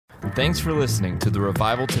Thanks for listening to the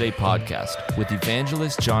Revival Today podcast with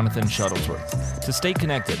evangelist Jonathan Shuttlesworth. To stay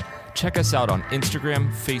connected, check us out on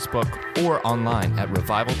Instagram, Facebook, or online at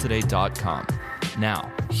revivaltoday.com.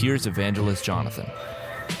 Now, here's evangelist Jonathan.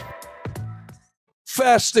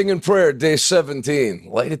 Fasting and prayer, day 17.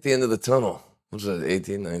 Light at the end of the tunnel. What's that,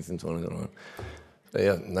 18, 19, 20, 21?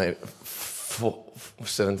 Yeah,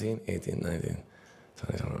 17, 18, 19, 20,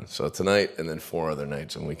 21. So tonight and then 4 other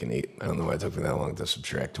nights and we can eat. I don't know why it took me that long to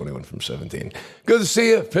subtract 21 from 17. Good to see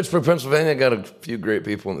you. Pittsburgh, Pennsylvania. Got a few great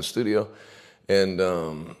people in the studio. And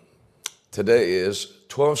today is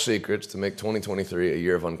 12 Secrets to Make 2023 a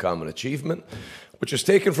Year of Uncommon Achievement, which is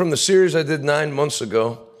taken from the series I did 9 months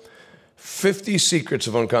ago, 50 Secrets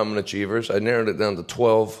of Uncommon Achievers. I narrowed it down to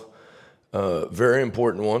 12 very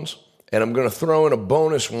important ones. And I'm going to throw in a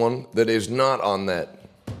bonus one that is not on that.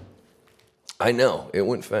 I know, it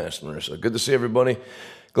went fast, Marissa. Good to see everybody.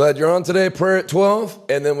 Glad you're on today. Prayer at 12.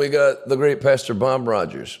 And then we got the great Pastor Bob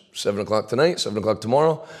Rogers, 7 o'clock tonight, 7 o'clock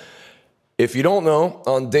tomorrow. If you don't know,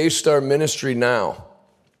 on Daystar Ministry Now,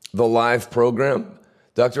 the live program,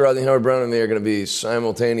 Dr. Rodney Howard-Brown and they are going to be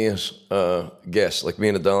simultaneous guests, like me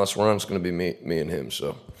and Adalis Ron. It's going to be me and him.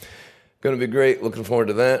 So, going to be great. Looking forward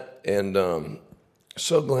to that. And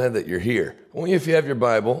so glad that you're here. I want you, if you have your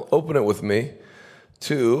Bible, open it with me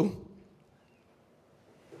to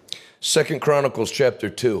 2 Chronicles chapter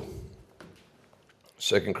 2.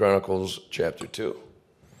 2 Chronicles chapter 2.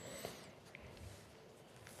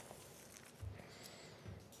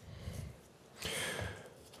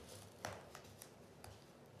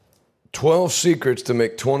 "12 Secrets to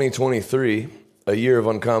Make 2023 a Year of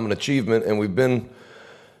Uncommon Achievement," and we've been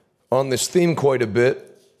on this theme quite a bit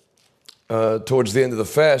towards the end of the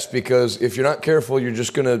fast, because if you're not careful, you're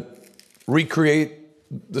just going to recreate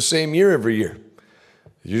the same year every year.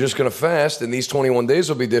 You're just going to fast, and these 21 days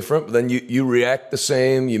will be different, but then you react the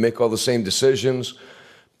same, you make all the same decisions.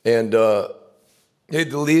 And, hey,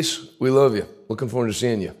 Delise, we love you. Looking forward to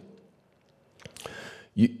seeing you.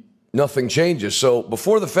 Nothing changes. So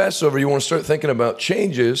before the fast's over, you want to start thinking about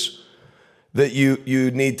changes that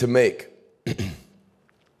you need to make.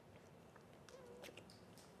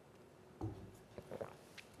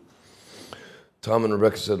 Tom and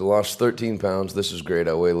Rebecca said, "Lost 13 pounds. This is great.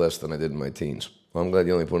 I weigh less than I did in my teens." Well, I'm glad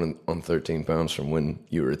you only put on 13 pounds from when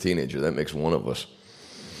you were a teenager. That makes one of us.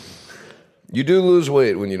 You do lose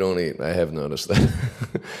weight when you don't eat. I have noticed that.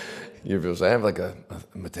 I have like a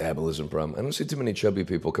metabolism problem. I don't see too many chubby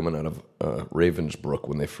people coming out of Ravensbrück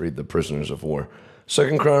when they freed the prisoners of war.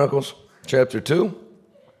 2 Chronicles chapter 2.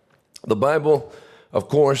 The Bible, of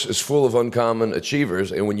course, is full of uncommon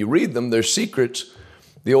achievers. And when you read them, their secrets.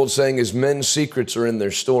 The old saying is men's secrets are in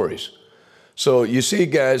their stories. So you see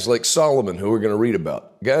guys like Solomon, who we're going to read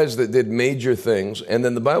about, guys that did major things, and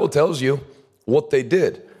then the Bible tells you what they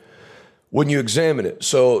did when you examine it.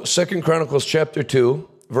 So 2 Chronicles chapter 2,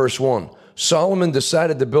 verse 1, Solomon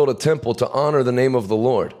decided to build a temple to honor the name of the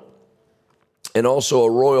Lord, and also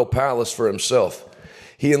a royal palace for himself.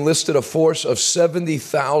 He enlisted a force of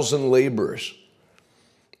 70,000 laborers,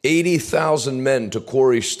 80,000 men to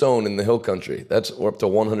quarry stone in the hill country. We're up to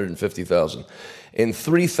 150,000. And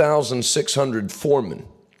 3,600 foremen,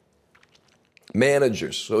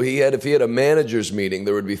 managers. So if he had a manager's meeting,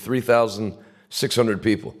 there would be 3,600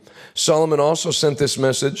 people. Solomon also sent this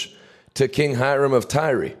message to King Hiram of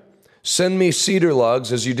Tyre. "Send me cedar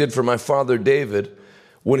logs as you did for my father David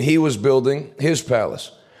when he was building his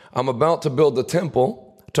palace. I'm about to build a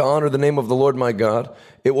temple to honor the name of the Lord my God.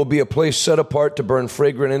 It will be a place set apart to burn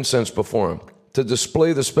fragrant incense before him, to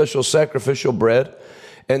display the special sacrificial bread,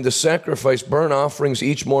 and to sacrifice burnt offerings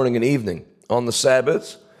each morning and evening, on the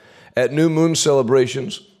Sabbaths, at new moon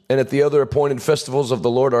celebrations, and at the other appointed festivals of the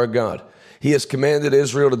Lord our God. He has commanded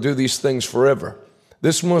Israel to do these things forever.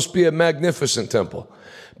 This must be a magnificent temple,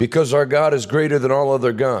 because our God is greater than all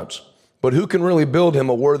other gods. But who can really build him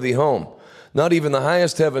a worthy home? Not even the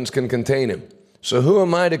highest heavens can contain him. So who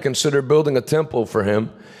am I to consider building a temple for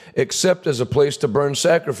him, except as a place to burn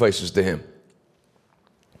sacrifices to him?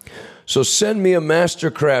 So send me a master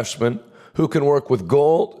craftsman who can work with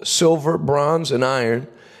gold, silver, bronze, and iron,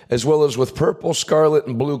 as well as with purple, scarlet,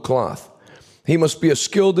 and blue cloth. He must be a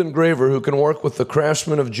skilled engraver who can work with the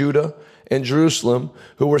craftsmen of Judah and Jerusalem,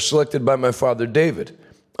 who were selected by my father David.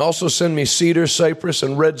 Also send me cedar, cypress,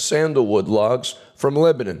 and red sandalwood logs from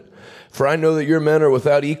Lebanon, for I know that your men are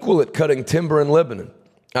without equal at cutting timber in Lebanon.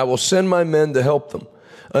 I will send my men to help them.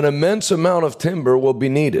 An immense amount of timber will be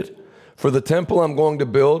needed, for the temple I'm going to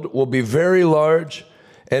build will be very large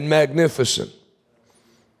and magnificent.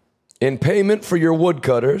 In payment for your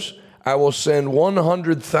woodcutters, I will send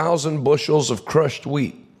 100,000 bushels of crushed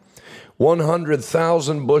wheat,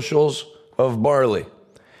 100,000 bushels of barley,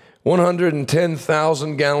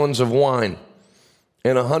 110,000 gallons of wine,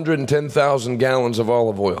 and 110,000 gallons of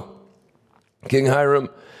olive oil. King Hiram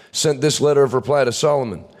sent this letter of reply to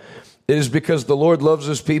Solomon. It is because the Lord loves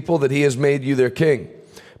his people that he has made you their king.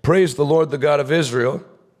 Praise the Lord, the God of Israel,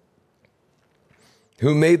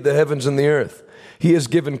 who made the heavens and the earth. He has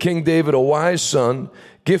given King David a wise son,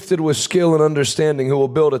 gifted with skill and understanding, who will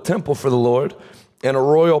build a temple for the Lord and a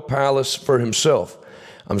royal palace for himself.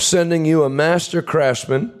 I'm sending you a master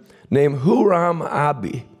craftsman named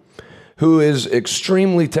Huram-Abi, who is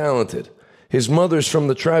extremely talented. His mother's from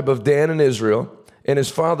the tribe of Dan in Israel, and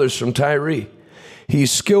his father's from Tyre.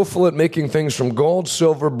 He's skillful at making things from gold,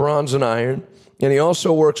 silver, bronze, and iron, and he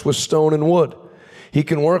also works with stone and wood. He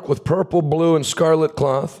can work with purple, blue, and scarlet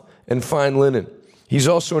cloth and fine linen. He's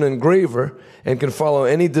also an engraver and can follow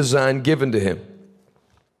any design given to him.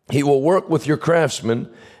 He will work with your craftsmen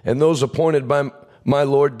and those appointed by my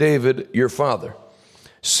lord David, your father.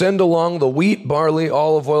 Send along the wheat, barley,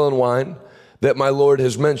 olive oil, and wine that my lord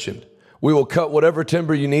has mentioned. We will cut whatever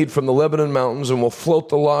timber you need from the Lebanon mountains, and will float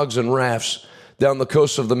the logs and rafts down the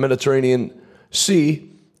coast of the Mediterranean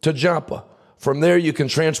Sea to Joppa. From there you can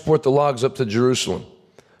transport the logs up to Jerusalem.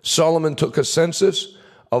 Solomon took a census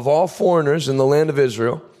of all foreigners in the land of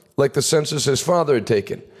Israel, like the census his father had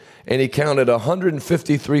taken, and he counted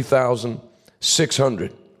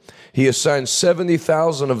 153,600. He assigned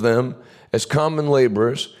 70,000 of them as common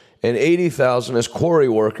laborers and 80,000 as quarry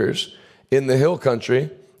workers in the hill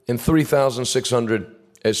country, and 3,600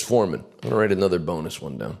 as foremen. I'm going to write another bonus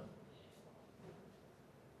one down.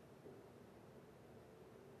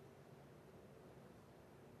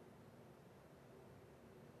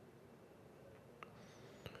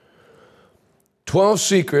 "12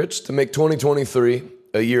 secrets to make 2023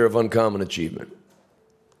 a year of uncommon achievement."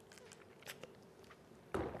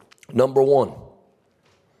 Number 1,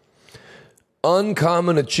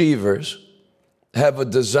 uncommon achievers have a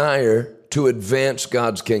desire to advance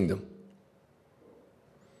God's kingdom.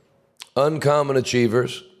 Uncommon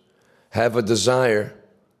achievers have a desire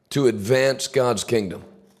to advance God's kingdom.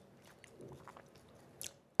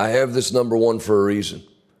 I have this number 1 for a reason.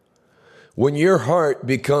 When your heart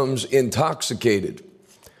becomes intoxicated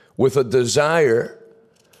with a desire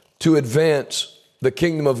to advance the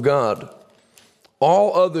kingdom of God,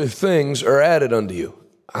 all other things are added unto you.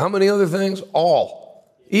 How many other things? All.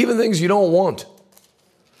 Even things you don't want.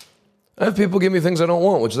 I have people give me things I don't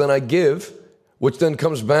want, which then I give, which then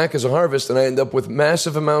comes back as a harvest, and I end up with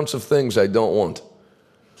massive amounts of things I don't want.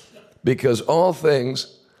 Because all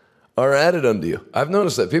things are added unto you. I've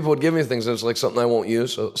noticed that. People would give me things and it's like something I won't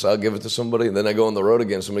use, so I'll give it to somebody, and then I go on the road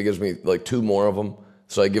again, somebody gives me like 2 more of them,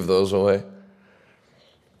 so I give those away.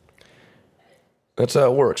 That's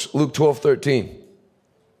how it works. Luke 12:13.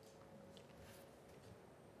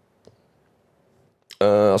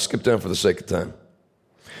 I'll skip down for the sake of time.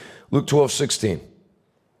 Luke 12:16.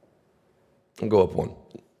 I'll go up one.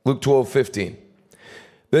 Luke 12:15.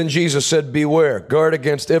 Then Jesus said, "Beware, guard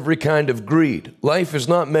against every kind of greed. Life is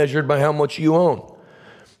not measured by how much you own."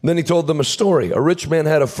 Then he told them a story. A rich man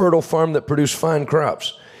had a fertile farm that produced fine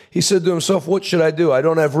crops. He said to himself, "What should I do? I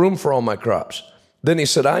don't have room for all my crops." Then he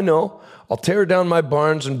said, "I know. I'll tear down my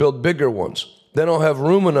barns and build bigger ones. Then I'll have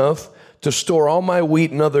room enough to store all my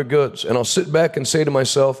wheat and other goods. And I'll sit back and say to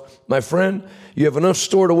myself, 'My friend, you have enough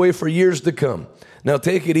stored away for years to come. Now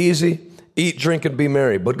take it easy, eat, drink, and be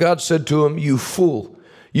merry.' But God said to him, 'You fool,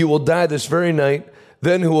 you will die this very night.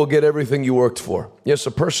 Then who will get everything you worked for?' Yes,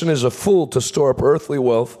 a person is a fool to store up earthly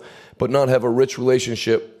wealth, but not have a rich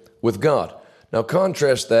relationship with God." Now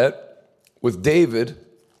contrast that with David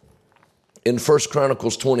in 1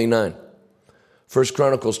 Chronicles 29. 1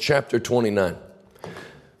 Chronicles chapter 29.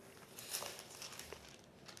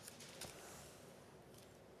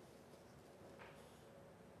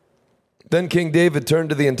 Then King David turned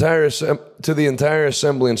to the entire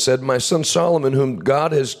assembly and said, "My son Solomon, whom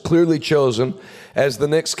God has clearly chosen as the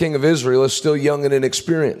next king of Israel, is still young and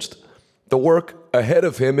inexperienced. The work ahead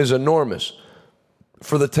of him is enormous.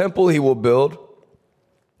 For the temple he will build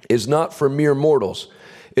is not for mere mortals.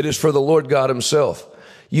 It is for the Lord God himself.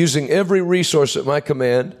 Using every resource at my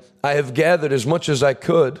command, I have gathered as much as I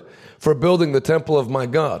could for building the temple of my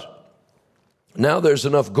God. Now there's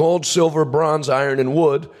enough gold, silver, bronze, iron, and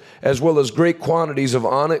wood, as well as great quantities of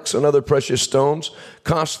onyx and other precious stones,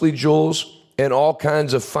 costly jewels, and all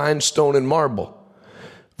kinds of fine stone and marble."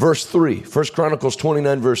 Verse 3, 1 Chronicles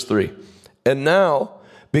 29, verse 3. "And now,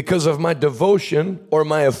 because of my devotion or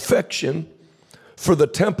my affection for the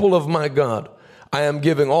temple of my God, I am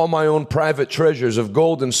giving all my own private treasures of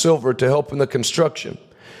gold and silver to help in the construction.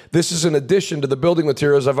 This is in addition to the building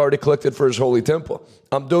materials I've already collected for his holy temple.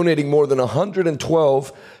 I'm donating more than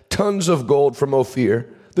 112 tons of gold from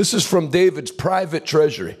Ophir. This is from David's private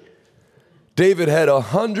treasury. David had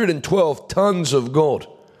 112 tons of gold.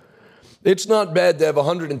 It's not bad to have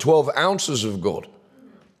 112 ounces of gold.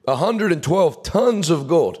 112 tons of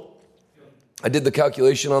gold. I did the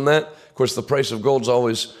calculation on that. Of course, the price of gold's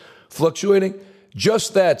always fluctuating.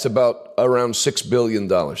 Just that's about around $6 billion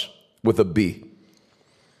with a B.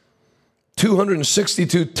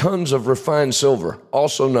 262 tons of refined silver,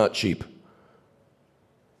 also not cheap.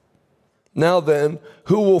 Now then,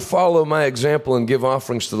 who will follow my example and give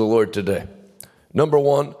offerings to the Lord today? Number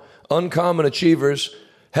one, uncommon achievers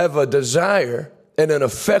have a desire and an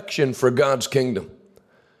affection for God's kingdom.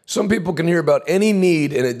 Some people can hear about any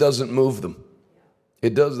need and it doesn't move them. They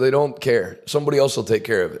don't care. Somebody else will take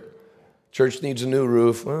care of it. Church needs a new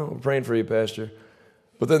roof. Well, we're praying for you, Pastor.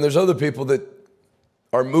 But then there's other people that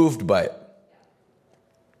are moved by it.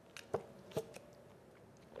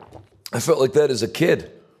 I felt like that as a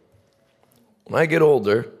kid. When I get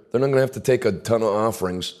older, they're not going to have to take a ton of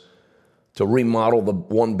offerings to remodel the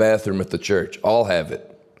one bathroom at the church. I'll have it.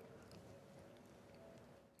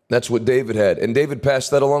 That's what David had. And David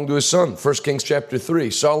passed that along to his son. 1 Kings chapter 3.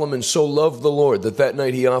 Solomon so loved the Lord that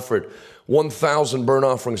night he offered 1,000 burnt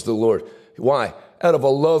offerings to the Lord. Why? Out of a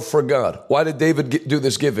love for God. Why did David do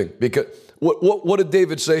this giving? Because what did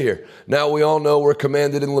David say here? Now we all know we're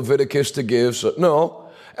commanded in Leviticus to give. So, no,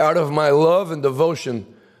 out of my love and devotion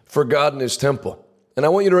for God and his temple. And I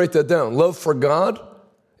want you to write that down. Love for God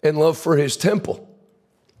and love for his temple.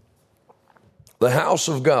 The house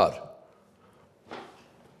of God.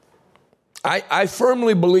 I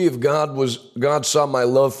firmly believe God saw my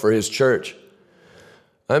love for his church.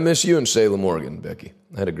 I miss you in Salem, Oregon, Becky.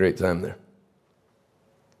 I had a great time there.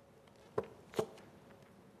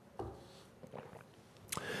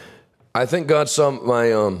 I think God saw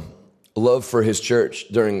my love for his church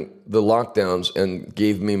during the lockdowns and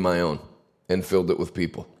gave me my own and filled it with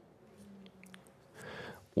people.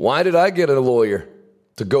 Why did I get a lawyer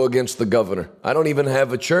to go against the governor? I don't even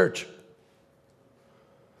have a church.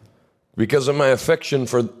 Because of my affection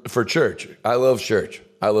for church. I love church.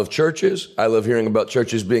 I love churches. I love hearing about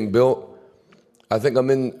churches being built. I think I'm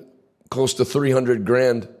in close to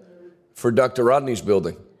 $300,000 for Dr. Rodney's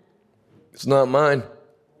building. It's not mine.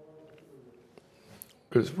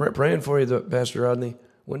 Praying for you, Pastor Rodney.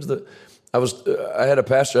 I had a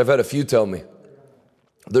pastor, I've had a few tell me,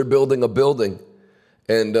 they're building a building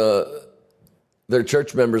and their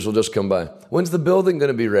church members will just come by. When's the building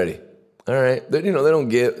going to be ready? All right. They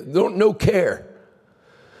don't no care.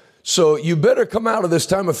 So you better come out of this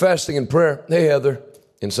time of fasting and prayer. Hey, Heather,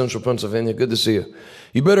 in Central Pennsylvania, good to see you.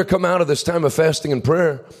 You better come out of this time of fasting and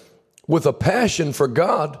prayer with a passion for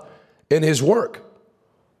God and his work,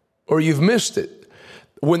 or you've missed it.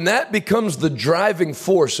 When that becomes the driving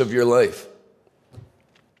force of your life,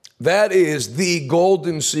 that is the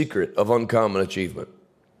golden secret of uncommon achievement.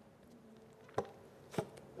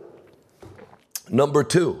 Number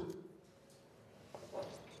two.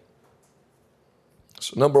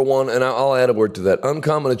 So number one, and I'll add a word to that.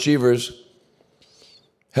 Uncommon achievers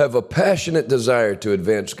have a passionate desire to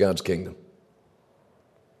advance God's kingdom.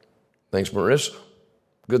 Thanks, Marissa.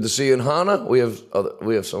 Good to see you in Hana. We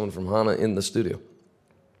have someone from Hana in the studio.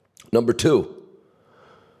 Number two,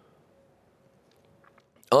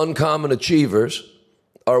 uncommon achievers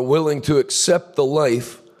are willing to accept the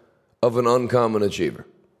life of an uncommon achiever,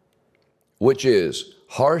 which is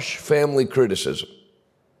harsh family criticism.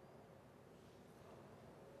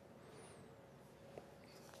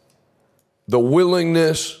 The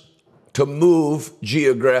willingness to move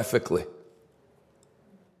geographically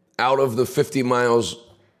out of the 50 miles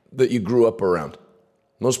that you grew up around.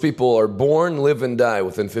 Most people are born, live, and die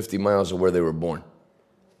within 50 miles of where they were born.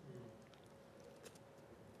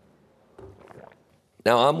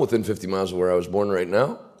 Now, I'm within 50 miles of where I was born right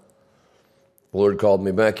now. The Lord called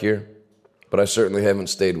me back here, but I certainly haven't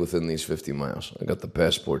stayed within these 50 miles. I got the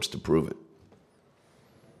passports to prove it.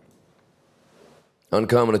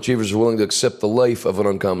 Uncommon achievers are willing to accept the life of an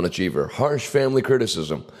uncommon achiever. Harsh family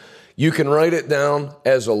criticism. You can write it down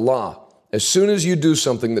as a law. As soon as you do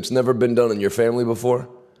something that's never been done in your family before,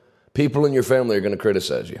 people in your family are going to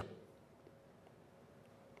criticize you.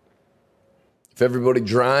 If everybody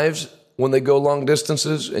drives when they go long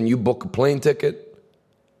distances and you book a plane ticket,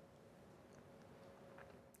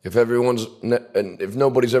 if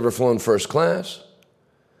nobody's ever flown first class,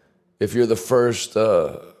 if you're the first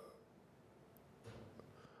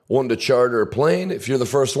one to charter a plane, if you're the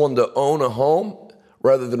first one to own a home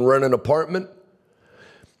rather than rent an apartment,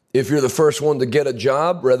 if you're the first one to get a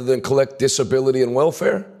job rather than collect disability and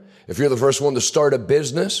welfare, If you're the first one to start a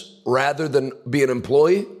business rather than be an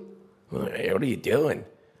employee, well, hey, what are you doing?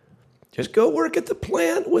 Just go work at the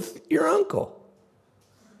plant with your uncle.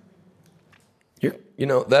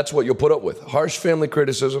 That's what you'll put up with. Harsh family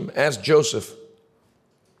criticism. Ask Joseph.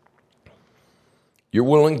 You're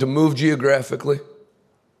willing to move geographically.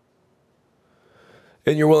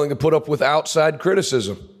 And you're willing to put up with outside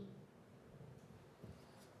criticism.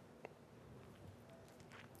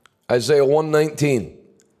 Isaiah 1:19.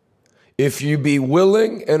 If you be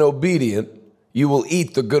willing and obedient, you will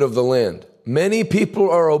eat the good of the land. Many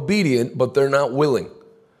people are obedient, but they're not willing.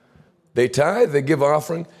 They tithe, they give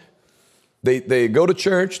offering, they go to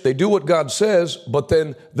church, they do what God says, but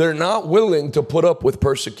then they're not willing to put up with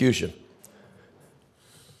persecution.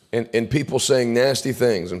 And people saying nasty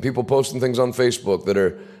things, and people posting things on Facebook that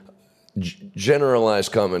are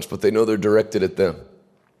generalized comments, but they know they're directed at them.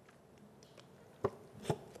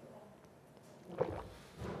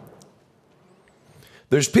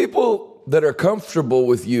 There's people that are comfortable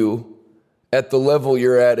with you at the level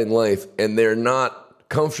you're at in life, and they're not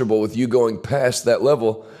comfortable with you going past that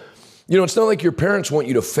level. It's not like your parents want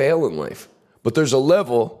you to fail in life, but there's a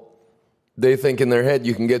level they think in their head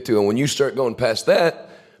you can get to, and when you start going past that,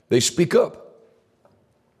 they speak up.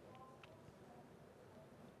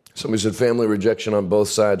 Somebody said family rejection on both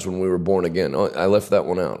sides when we were born again. Oh, I left that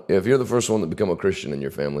one out. If you're the first one to become a Christian in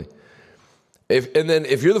your family,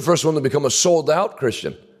 if you're the first one to become a sold-out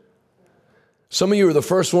Christian, some of you are the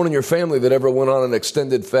first one in your family that ever went on an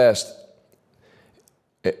extended fast.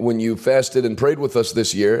 When you fasted and prayed with us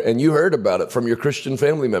this year, and you heard about it from your Christian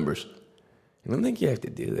family members. I don't think you have to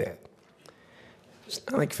do that. It's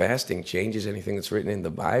not like fasting changes anything that's written in the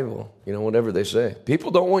Bible, whatever they say.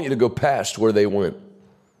 People don't want you to go past where they went.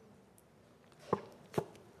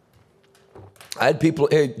 I had people,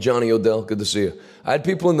 hey, Johnny Odell, good to see you. I had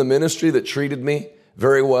people in the ministry that treated me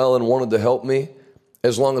very well and wanted to help me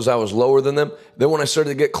as long as I was lower than them. Then when I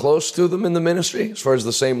started to get close to them in the ministry, as far as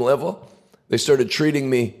the same level, they started treating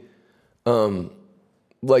me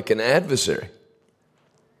like an adversary.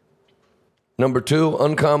 Number 2,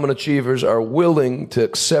 uncommon achievers are willing to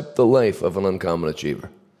accept the life of an uncommon achiever,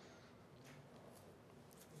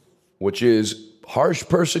 which is harsh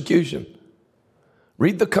persecution.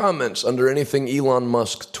 Read the comments under anything Elon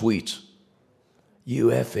Musk tweets. You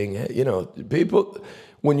effing, people,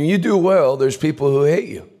 when you do well, there's people who hate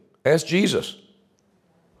you. Ask Jesus.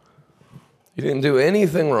 You didn't do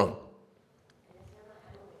anything wrong.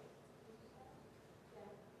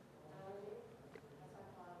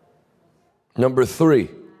 Number 3,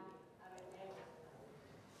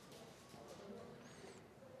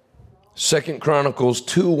 2 Chronicles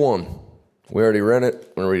 2:1. We already read it.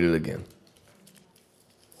 I'm going to read it again.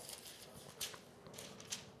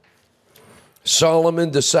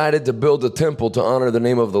 Solomon decided to build a temple to honor the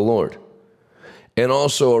name of the Lord, and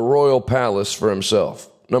also a royal palace for himself.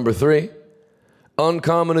 Number 3,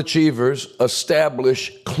 uncommon achievers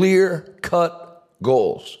establish clear-cut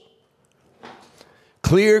goals.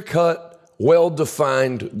 Clear-cut,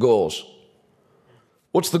 well-defined goals.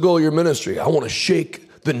 What's the goal of your ministry? I want to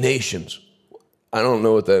shake the nations. I don't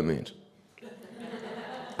know what that means.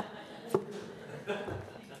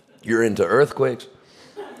 You're into earthquakes?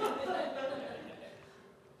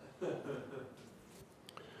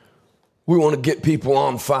 We want to get people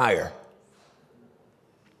on fire.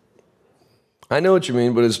 I know what you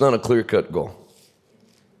mean, but it's not a clear-cut goal.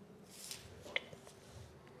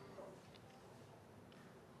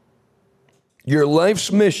 Your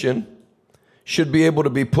life's mission should be able to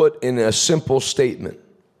be put in a simple statement.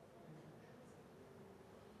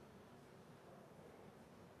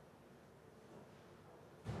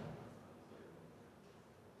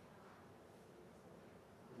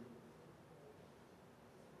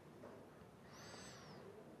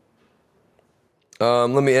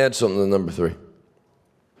 Let me add something to number 3.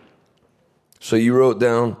 So you wrote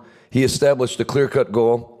down, he established a clear-cut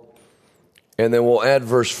goal. And then we'll add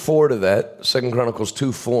verse 4 to that, 2 Chronicles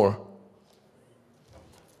 2:4.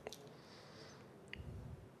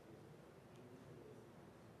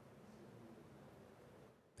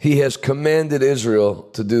 He has commanded Israel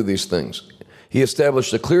to do these things. He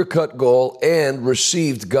established a clear-cut goal and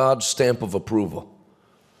received God's stamp of approval.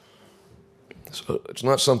 So it's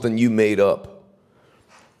not something you made up.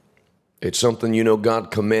 It's something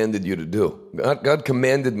God commanded you to do. God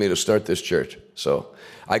commanded me to start this church, so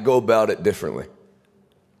I go about it differently.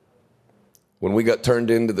 When we got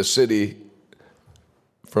turned into the city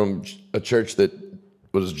from a church that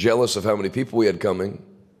was jealous of how many people we had coming,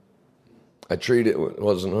 I treated it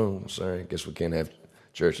wasn't, oh, sorry, I guess we can't have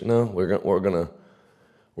church. No, we're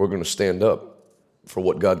gonna stand up for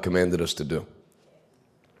what God commanded us to do.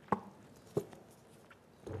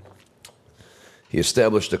 He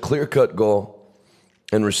established a clear-cut goal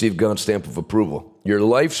and received God's stamp of approval. Your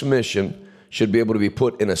life's mission should be able to be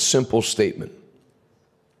put in a simple statement.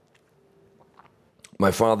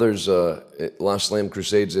 My father's Lost Lamb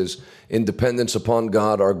Crusades is independence upon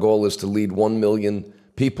God. Our goal is to lead 1 million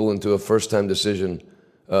people into a first-time decision,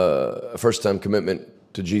 a first-time commitment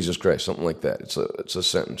to Jesus Christ, something like that. It's a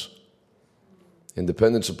sentence.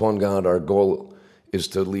 Independence upon God. Our goal is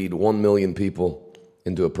to lead 1 million people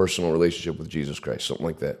into a personal relationship with Jesus Christ, something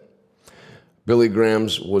like that. Billy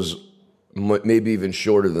Graham's was maybe even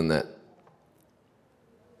shorter than that.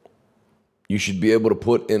 You should be able to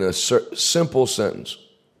put in a simple sentence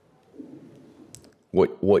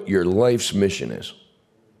what your life's mission is.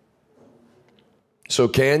 So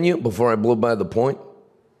can you, before I blow by the point,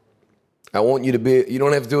 I want you to be, you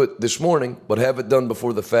don't have to do it this morning, but have it done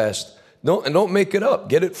before the fast. Don't make it up.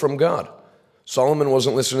 Get it from God. Solomon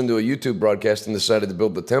wasn't listening to a YouTube broadcast and decided to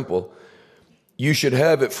build the temple. You should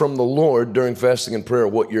have it from the Lord during fasting and prayer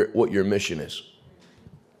what your mission is.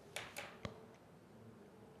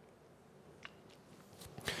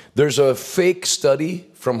 There's a fake study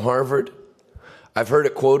from Harvard. I've heard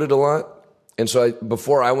it quoted a lot. And so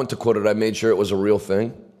before I went to quote it, I made sure it was a real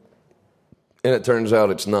thing. And it turns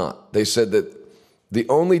out it's not. They said that the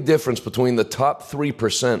only difference between the top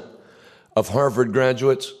 3% of Harvard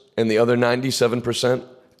graduates and the other 97%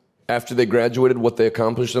 after they graduated, what they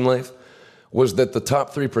accomplished in life, was that the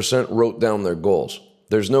top 3% wrote down their goals.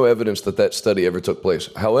 There's no evidence that study ever took place.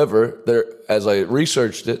 However, as I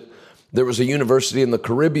researched it, there was a university in the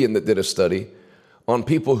Caribbean that did a study on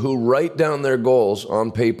people who write down their goals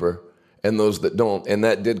on paper and those that don't. And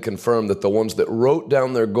that did confirm that the ones that wrote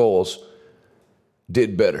down their goals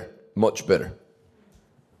did better, much better.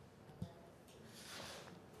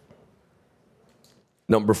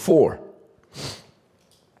 Number 4,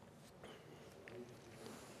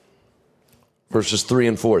 verses 3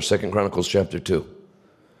 and 4, 2 Chronicles chapter 2.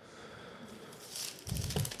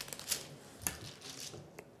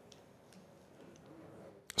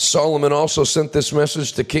 Solomon also sent this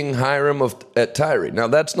message to King Hiram at Tyre. Now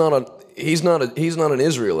he's not an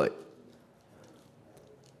Israelite.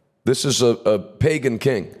 This is a pagan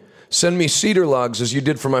king. Send me cedar logs as you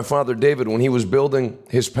did for my father David when he was building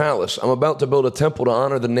his palace. I'm about to build a temple to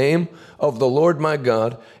honor the name of the Lord my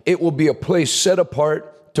God. It will be a place set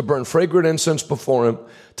apart to burn fragrant incense before him,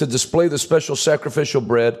 to display the special sacrificial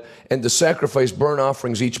bread, and to sacrifice burnt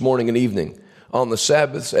offerings each morning and evening, on the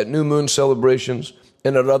Sabbaths, at new moon celebrations,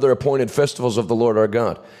 and at other appointed festivals of the Lord our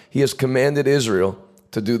God. He has commanded Israel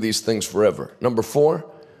to do these things forever. Number 4,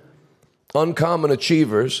 uncommon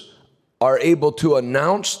achievers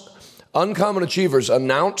announce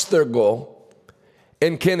their goal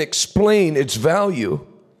and can explain its value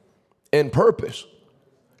and purpose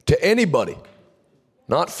to anybody,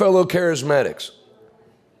 not fellow charismatics.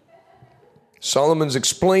 Solomon's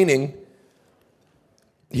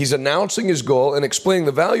he's announcing his goal and explaining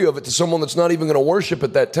the value of it to someone that's not even going to worship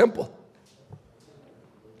at that temple.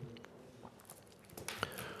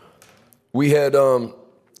 We had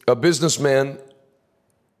a businessman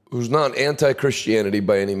who's not anti-Christianity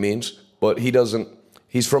by any means, but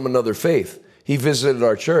he's from another faith. He visited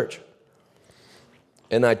our church.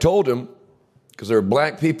 And I told him, because there are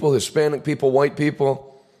black people, Hispanic people, white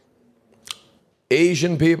people,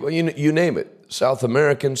 Asian people, you name it, South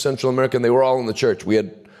American, Central American, they were all in the church. We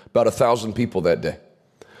had about 1,000 people that day.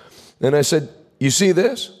 And I said, you see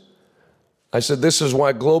this? I said, this is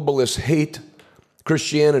why globalists hate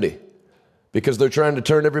Christianity. Because they're trying to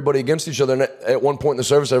turn everybody against each other. And at one point in the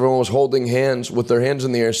service, everyone was holding hands with their hands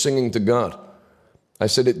in the air, singing to God. I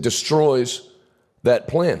said, it destroys that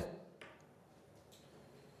plan.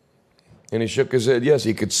 And he shook his head. Yes,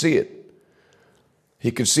 he could see it.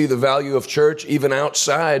 He could see the value of church even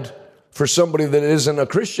outside. For somebody that isn't a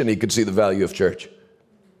Christian, he could see the value of church.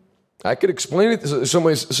 I could explain it.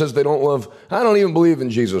 Somebody says they don't love, I don't even believe in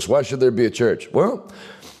Jesus. Why should there be a church? Well,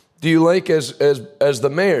 do you like, as the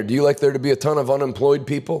mayor, do you like there to be a ton of unemployed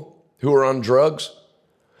people who are on drugs?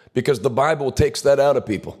 Because the Bible takes that out of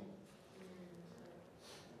people.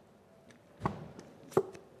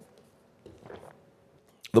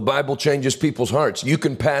 The Bible changes people's hearts. You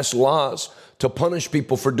can pass laws to punish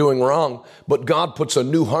people for doing wrong, but God puts a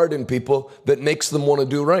new heart in people that makes them want to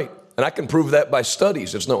do right. And I can prove that by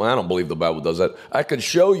studies. I don't believe the Bible does that. I could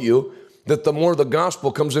show you that the more the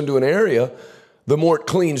gospel comes into an area, the more it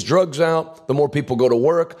cleans drugs out, the more people go to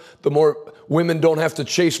work, the more women don't have to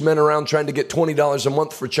chase men around trying to get $20 a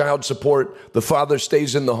month for child support. The father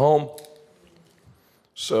stays in the home.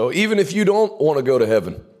 So even if you don't want to go to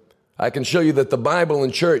heaven, I can show you that the Bible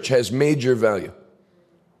and church has major value.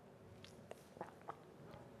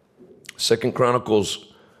 2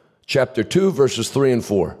 Chronicles chapter 2, verses 3 and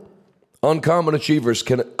 4. Uncommon achievers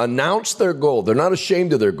can announce their goal. They're not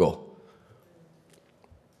ashamed of their goal.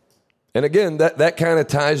 And again, that kind of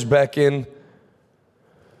ties back in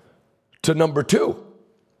to number 2.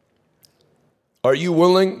 Are you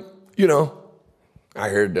willing, I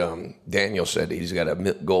heard Daniel said he's got a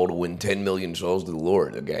goal to win 10 million souls to the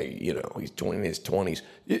Lord. The guy, he's 20 in his 20s.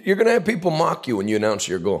 You're going to have people mock you when you announce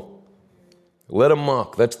your goal. Let them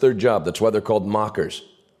mock. That's their job. That's why they're called mockers.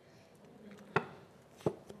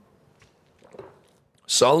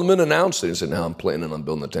 Solomon announced it. He said, now I'm planning on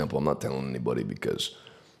building the temple. I'm not telling anybody because,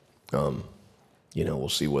 we'll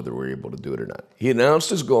see whether we're able to do it or not. He announced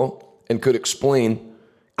his goal and could explain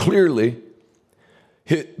clearly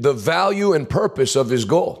the value and purpose of his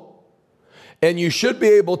goal. And you should be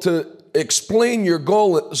able to explain your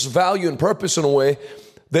goal's value and purpose in a way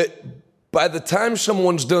that by the time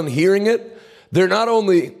someone's done hearing it, they're not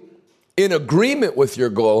only in agreement with your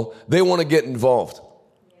goal, they want to get involved.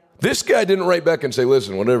 This guy didn't write back and say,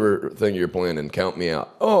 listen, whatever thing you're planning, count me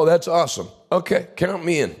out. Oh, that's awesome. Okay, count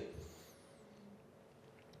me in.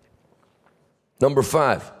 Number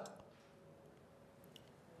 5.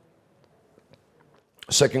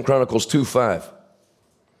 2 Chronicles 2:5.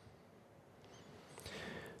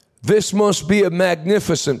 This must be a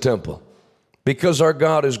magnificent temple because our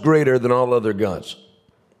God is greater than all other gods.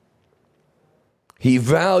 He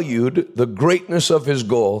valued the greatness of his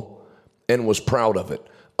goal and was proud of it.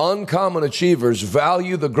 Uncommon achievers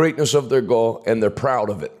value the greatness of their goal and they're proud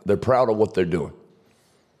of it. They're proud of what they're doing.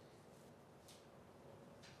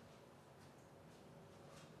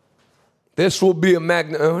 This will be a we're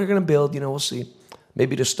going to build, we'll see.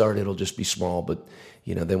 Maybe to start it'll just be small, but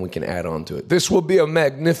then we can add on to it. This will be a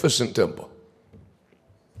magnificent temple.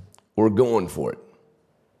 We're going for it.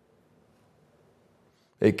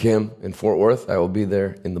 Hey, Kim, in Fort Worth, I will be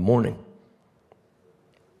there in the morning.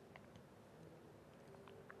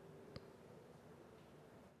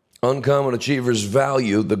 Uncommon achievers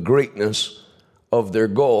value the greatness of their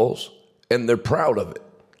goals, and they're proud of it.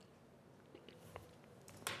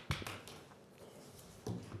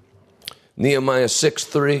 Nehemiah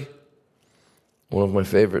 6:3, one of my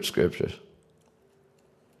favorite scriptures.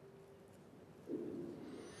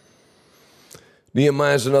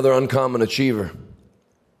 Nehemiah is another uncommon achiever.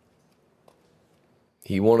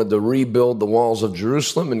 He wanted to rebuild the walls of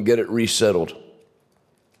Jerusalem and get it resettled.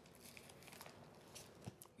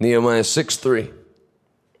 Nehemiah 6:3.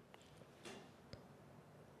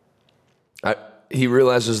 He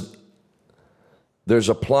realizes there's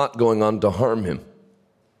a plot going on to harm him.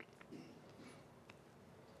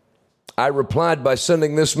 I replied by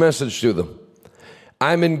sending this message to them.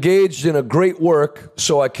 I'm engaged in a great work,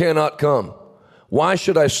 so I cannot come. Why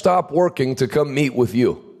should I stop working to come meet with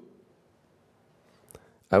you?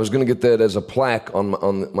 I was going to get that as a plaque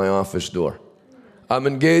on my office door. I'm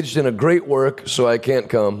engaged in a great work, so I can't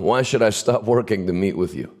come. Why should I stop working to meet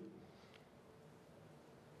with you?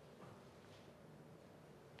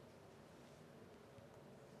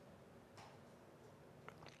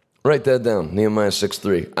 Write that down, Nehemiah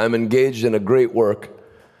 6:3. I'm engaged in a great work.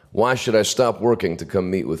 Why should I stop working to come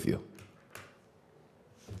meet with you?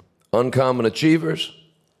 Uncommon achievers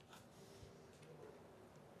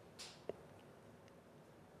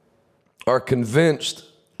are convinced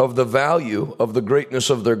of the value of the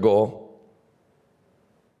greatness of their goal,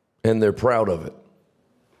 and they're proud of it.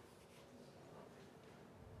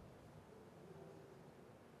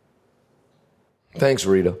 Thanks,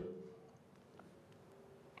 Rita.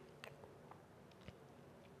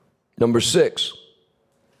 Number 6,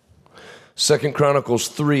 2 Chronicles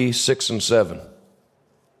 3, 6 and 7.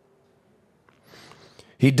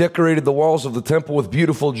 He decorated the walls of the temple with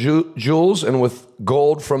beautiful jewels and with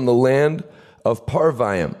gold from the land of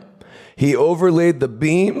Parvaim. He overlaid the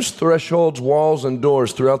beams, thresholds, walls, and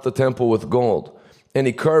doors throughout the temple with gold. And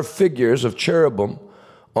he carved figures of cherubim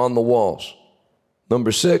on the walls.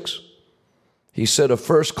 Number 6, he set a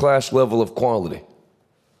first-class level of quality.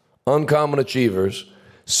 Uncommon achievers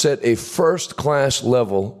set a first-class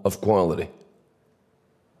level of quality.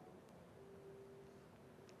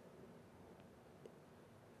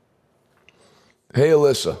 Hey,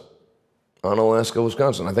 Alyssa, on Alaska,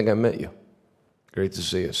 Wisconsin. I think I met you. Great to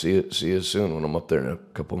see you. See you soon when I'm up there in a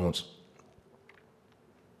couple months.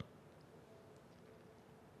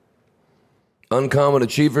 Uncommon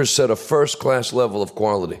achievers set a first-class level of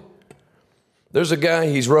quality. There's a guy,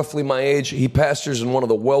 he's roughly my age. He pastors in one of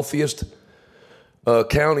the wealthiest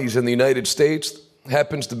counties in the United States,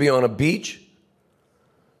 happens to be on a beach.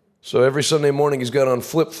 So every Sunday morning he's got on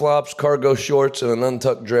flip-flops, cargo shorts, and an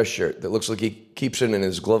untucked dress shirt that looks like he keeps it in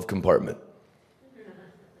his glove compartment.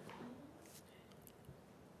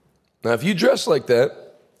 Now, if you dress like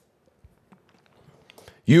that,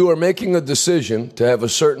 you are making a decision to have a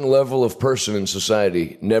certain level of person in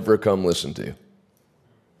society never come listen to you.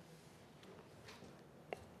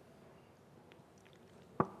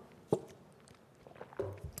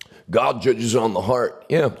 God judges on the heart.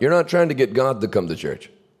 Yeah, you're not trying to get God to come to church.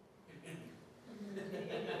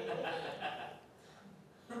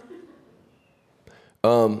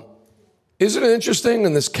 Isn't it interesting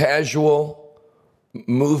in this casual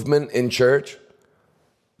movement in church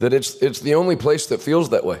that it's the only place that feels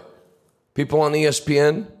that way? People on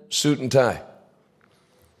ESPN, suit and tie.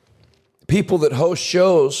 People that host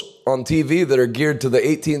shows on TV that are geared to the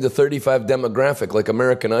 18 to 35 demographic, like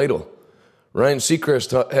American Idol. Ryan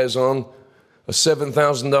Seacrest has on a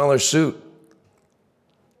 $7,000 suit,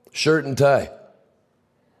 shirt and tie.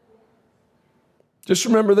 Just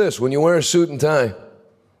remember this, when you wear a suit and tie,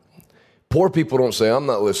 poor people don't say, I'm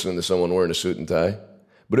not listening to someone wearing a suit and tie.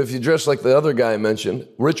 But if you dress like the other guy I mentioned,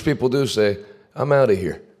 rich people do say, I'm out of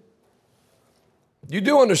here. You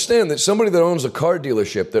do understand that somebody that owns a car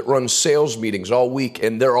dealership that runs sales meetings all week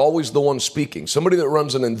and they're always the one speaking, somebody that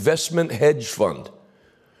runs an investment hedge fund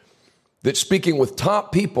that's speaking with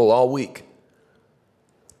top people all week,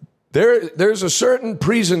 there's a certain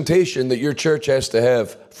presentation that your church has to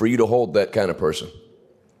have for you to hold that kind of person.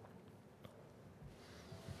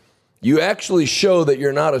 You actually show that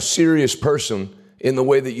you're not a serious person in the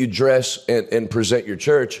way that you dress and present your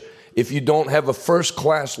church if you don't have a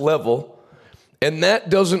first-class level, and that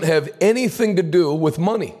doesn't have anything to do with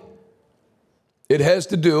money. It has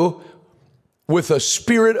to do with a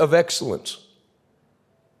spirit of excellence.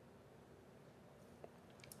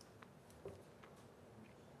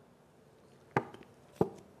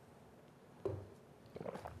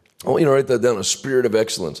 I want you to write that down, a spirit of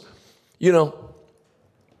excellence. You know,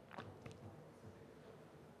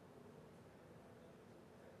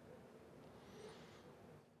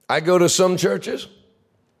 I go to some churches,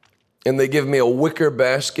 and they give me a wicker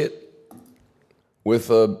basket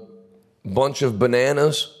with a bunch of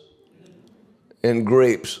bananas and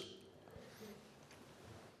grapes.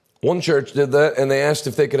 One church did that, and they asked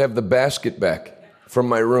if they could have the basket back from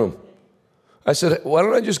my room. I said, why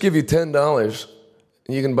don't I just give you $10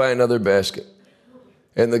 and you can buy another basket?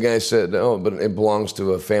 And the guy said, oh, but it belongs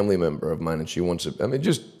to a family member of mine, and she wants it. I mean,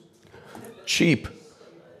 just cheap.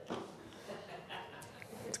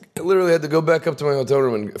 I literally had to go back up to my hotel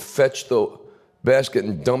room and fetch the basket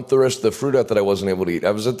and dump the rest of the fruit out that I wasn't able to eat.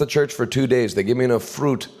 I was at the church for 2 days. They gave me enough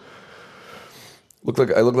fruit.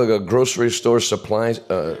 I looked like a grocery store supply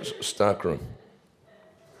stock room.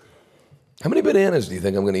 How many bananas do you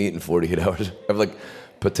think I'm going to eat in 48 hours? I have like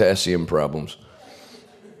potassium problems.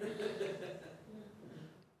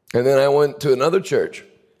 And then I went to another church.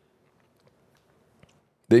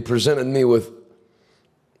 They presented me with,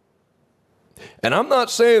 and I'm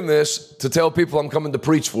not saying this to tell people I'm coming to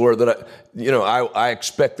preach for, that I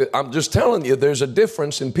expect that. I'm just telling you there's a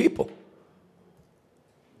difference in people.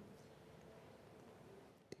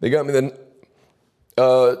 They got me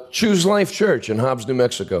the Choose Life Church in Hobbs, New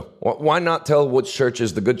Mexico. Why not tell which church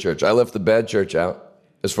is the good church? I left the bad church out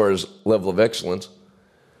as far as level of excellence.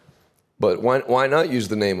 But why not use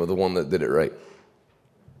the name of the one that did it right?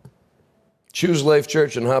 Choose Life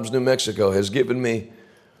Church in Hobbs, New Mexico has given me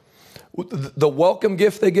the welcome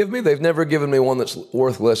gift they give me. They've never given me one that's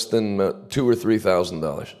worth less than $2,000 or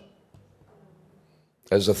 $3,000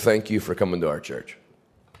 as a thank you for coming to our church.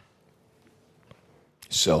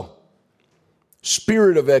 So,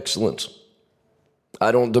 spirit of excellence.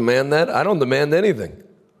 I don't demand that. I don't demand anything.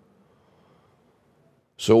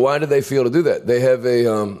 So why do they feel to do that? They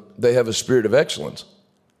have a spirit of excellence.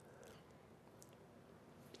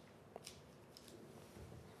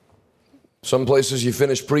 Some places you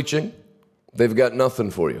finish preaching, they've got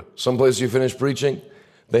nothing for you. Some places you finish preaching,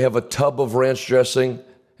 they have a tub of ranch dressing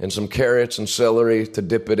and some carrots and celery to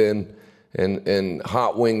dip it in, and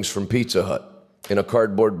hot wings from Pizza Hut in a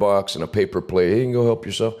cardboard box and a paper plate. You can go help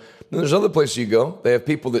yourself. Then there's other places you go, they have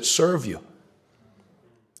people that serve you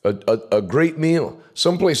a great meal.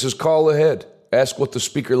 Some places call ahead, ask what the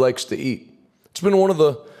speaker likes to eat. It's been one of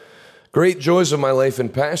the great joys of my life in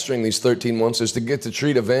pastoring these 13 months is to get to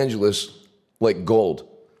treat evangelists like gold.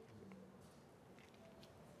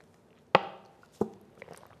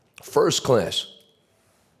 First class.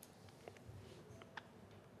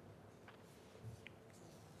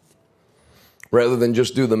 Rather than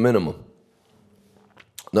just do the minimum.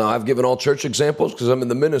 Now, I've given all church examples because I'm in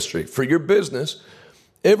the ministry. For your business,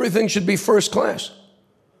 everything should be first class.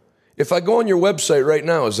 If I go on your website right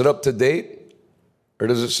now, is it up to date? Or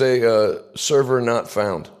does it say server not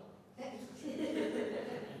found?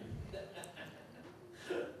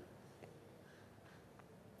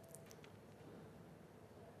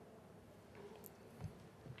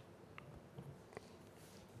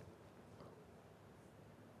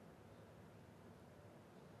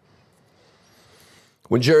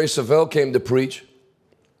 When Jerry Savelle came to preach,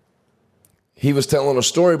 he was telling a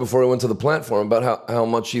story before he went to the platform about how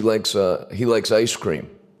much he likes ice cream.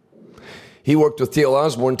 He worked with T.L.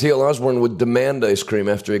 Osborne. T.L. Osborne would demand ice cream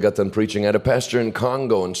after he got done preaching. I had a pastor in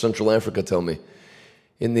Congo in Central Africa tell me,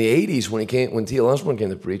 in the 80s when T.L. Osborne came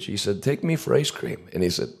to preach, he said, take me for ice cream. And he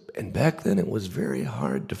said, and back then it was very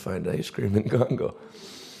hard to find ice cream in Congo.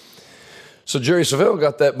 So Jerry Savelle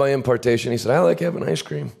got that by impartation. He said, I like having ice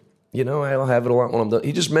cream. You know, I'll have it a lot when I'm done.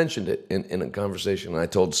 He just mentioned it in a conversation. And I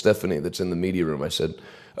told Stephanie that's in the media room, I said,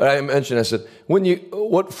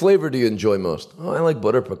 what flavor do you enjoy most? Oh, I like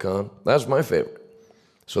butter pecan. That's my favorite.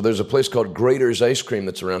 So there's a place called Grater's Ice Cream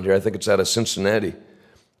that's around here. I think it's out of Cincinnati.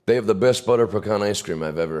 They have the best butter pecan ice cream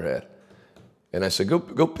I've ever had. And I said, go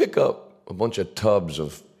pick up a bunch of tubs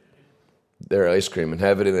of their ice cream and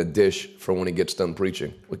have it in a dish for when he gets done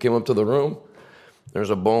preaching. We came up to the room. There's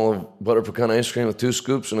a bowl of butter pecan ice cream with 2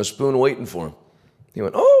 scoops and a spoon waiting for him. He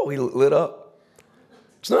went, oh, he lit up.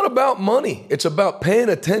 It's not about money. It's about paying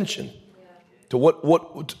attention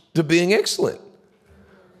to to being excellent.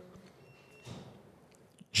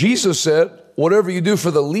 Jesus said, whatever you do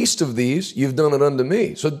for the least of these, you've done it unto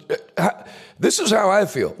me. So this is how I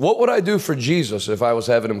feel. What would I do for Jesus if I was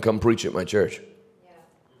having him come preach at my church?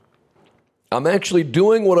 I'm actually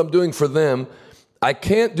doing what I'm doing for them. I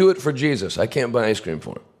can't do it for Jesus. I can't buy ice cream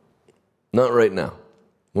for him. Not right now.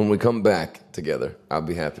 When we come back together, I'll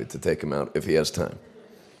be happy to take him out if he has time.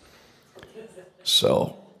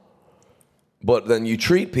 So, but then you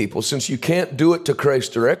treat people, since you can't do it to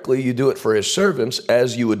Christ directly, you do it for his servants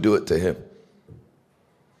as you would do it to him.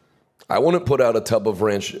 I wouldn't put out a tub of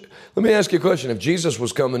ranch. Let me ask you a question. If Jesus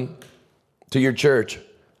was coming to your church,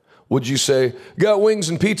 would you say, got wings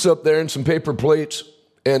and pizza up there and some paper plates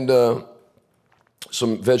and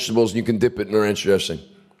some vegetables and you can dip it in ranch dressing?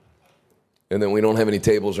 And then we don't have any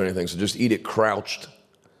tables or anything, so just eat it crouched,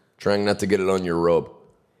 trying not to get it on your robe.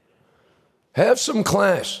 Have some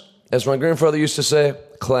class. As my grandfather used to say,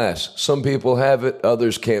 class. Some people have it,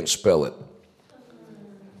 others can't spell it.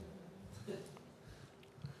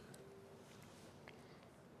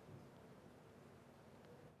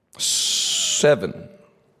 Seven.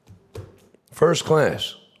 First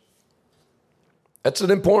class. That's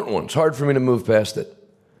an important one. It's hard for me to move past it.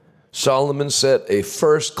 Solomon set a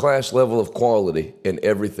first-class level of quality in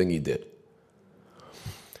everything he did.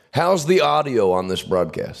 How's the audio on this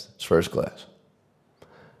broadcast? It's first class.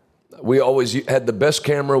 We always had the best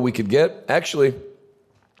camera we could get. Actually,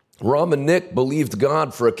 Ram and Nick believed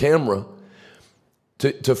God for a camera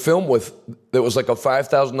to film with. There was like a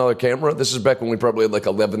 $5,000 camera. This is back when we probably had like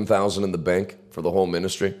 $11,000 in the bank for the whole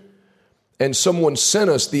ministry. And someone sent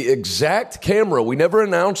us the exact camera. We never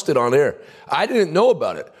announced it on air. I didn't know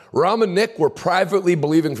about it. Ram and Nick were privately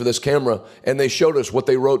believing for this camera, and they showed us what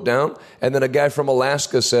they wrote down. And then a guy from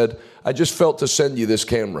Alaska said, I just felt to send you this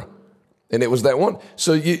camera. And it was that one.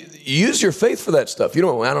 So you use your faith for that stuff. Our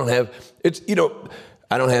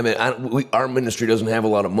ministry doesn't have a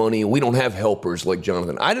lot of money. We don't have helpers like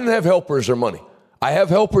Jonathan. I didn't have helpers or money. I have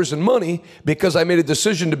helpers and money because I made a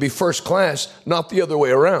decision to be first class, not the other way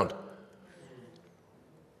around.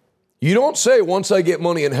 You don't say, once I get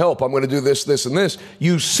money and help, I'm going to do this, this, and this.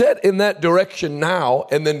 You set in that direction now,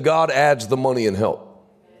 and then God adds the money and help.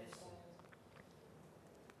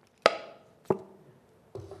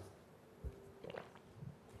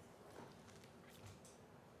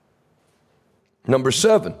 Number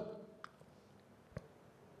 7.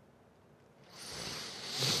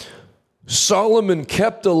 Solomon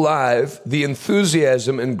kept alive the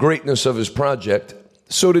enthusiasm and greatness of his project.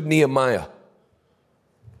 So did Nehemiah.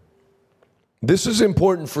 This is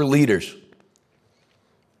important for leaders.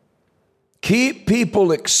 Keep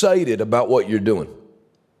people excited about what you're doing.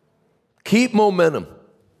 Keep momentum.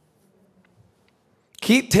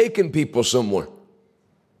 Keep taking people somewhere.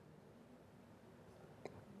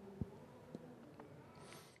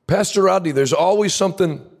 Pastor Rodney, there's always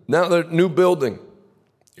something. Now the new building.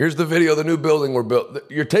 Here's the video of the new building we're built.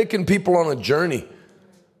 You're taking people on a journey,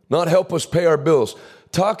 not help us pay our bills.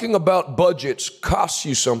 Talking about budgets costs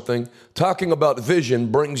you something. Talking about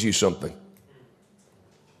vision brings you something.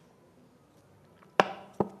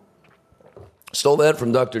 Stole that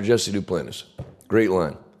from Dr. Jesse Duplantis. Great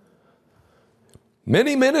line.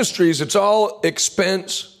 Many ministries, it's all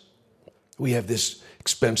expense. We have this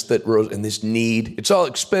expense that rose and this need. It's all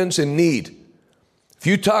expense and need. If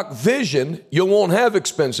you talk vision, you won't have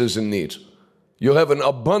expenses and needs. You'll have an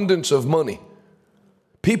abundance of money.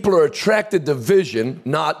 People are attracted to vision,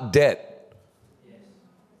 not debt.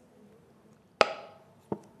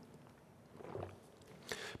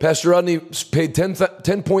 Pastor Rodney paid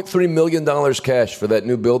 $10.3 million cash for that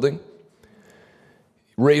new building.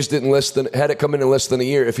 raised it had it come in less than a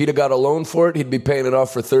year. If he'd have got a loan for it, he'd be paying it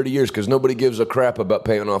off for 30 years because nobody gives a crap about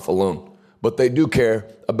paying off a loan. But they do care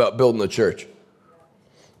about building a church.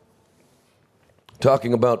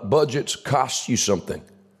 Talking about budgets costs you something.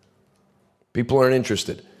 People aren't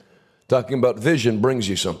interested. Talking about vision brings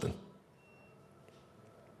you something.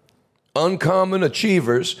 Uncommon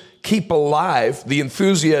achievers keep alive the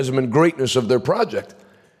enthusiasm and greatness of their project.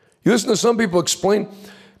 You listen to some people explain,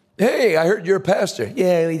 hey, I heard you're a pastor.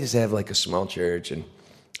 Yeah, we just have like a small church and,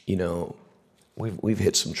 you know, we've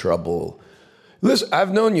hit some trouble. Listen,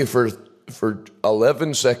 I've known you for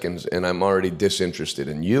 11 seconds and I'm already disinterested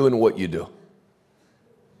in you and what you do.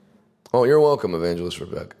 Oh, you're welcome, Evangelist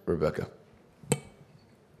Rebecca.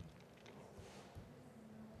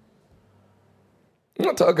 I'm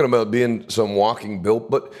not talking about being some walking bill,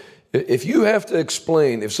 but if you have to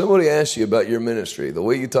explain, if somebody asks you about your ministry, the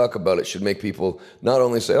way you talk about it should make people not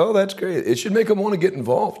only say, oh, that's great, it should make them want to get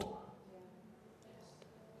involved.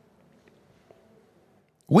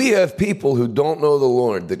 We have people who don't know the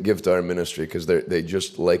Lord that give to our ministry because they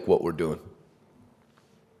just like what we're doing.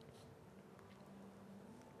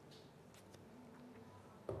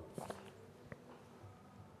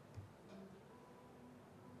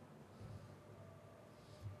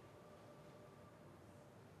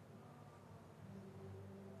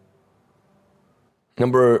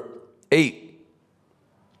 Number 8.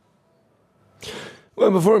 Well,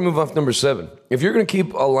 before we move off number 7, if you're going to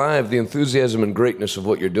keep alive the enthusiasm and greatness of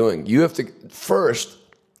what you're doing, you have to first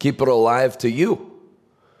keep it alive to you.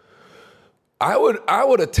 I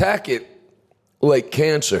would attack it like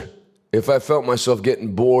cancer if I felt myself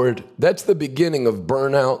getting bored. That's the beginning of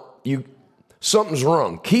burnout. Something's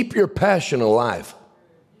wrong. Keep your passion alive.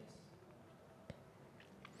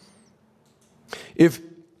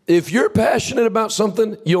 If you're passionate about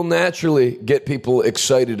something, you'll naturally get people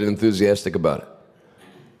excited and enthusiastic about it.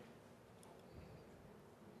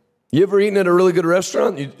 You ever eaten at a really good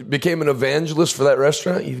restaurant? You became an evangelist for that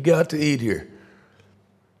restaurant? You've got to eat here.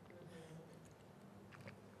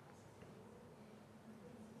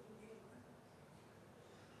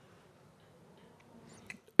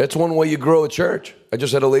 That's one way you grow a church. I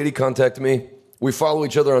just had a lady contact me. We follow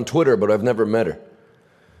each other on Twitter, but I've never met her.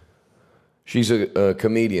 She's a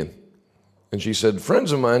comedian. And she said,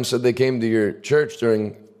 friends of mine said they came to your church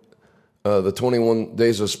during the 21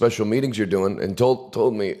 days of special meetings you're doing and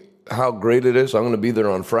told me how great it is. I'm going to be there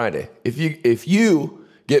on Friday. If you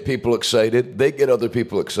get people excited, they get other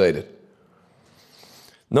people excited.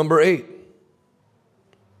 Number 8.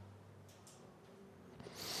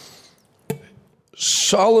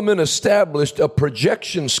 Solomon established a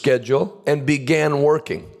projection schedule and began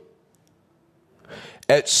working.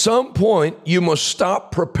 At some point, you must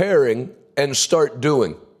stop preparing and start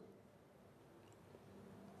doing.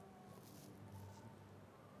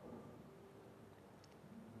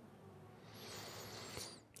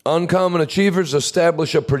 Uncommon achievers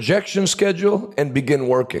establish a projection schedule and begin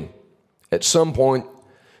working. At some point,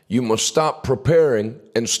 you must stop preparing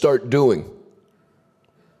and start doing.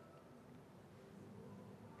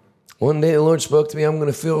 One day the Lord spoke to me, I'm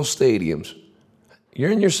going to fill stadiums.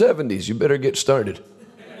 You're in your 70s, you better get started.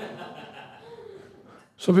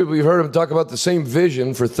 Some people, you've heard them talk about the same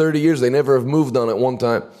vision for 30 years. They never have moved on it one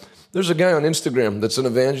time. There's a guy on Instagram that's an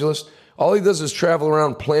evangelist. All he does is travel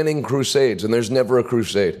around planning crusades, and there's never a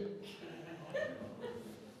crusade.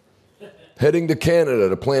 Heading to Canada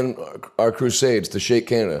to plan our crusades to shake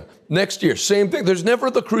Canada. Next year, same thing. There's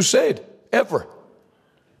never the crusade, ever.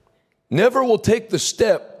 Never will take the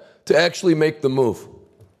step to actually make the move.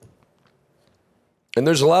 And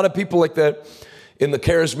there's a lot of people like that in the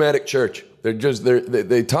charismatic church.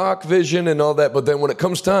 They talk vision and all that, but then when it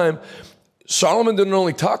comes time, Solomon didn't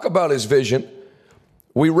only talk about his vision.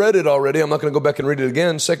 We read it already. I'm not going to go back and read it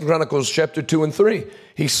again. 2 Chronicles chapter 2 and 3.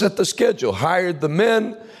 He set the schedule, hired the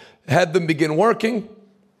men, had them begin working,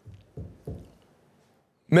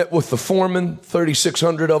 met with the foreman,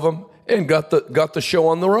 3,600 of them, and got the show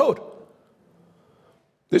on the road.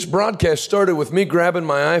 This broadcast started with me grabbing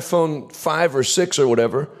my iPhone 5 or 6 or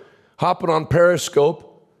whatever, hopping on Periscope,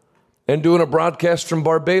 and doing a broadcast from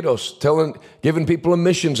Barbados, giving people a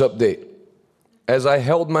missions update as I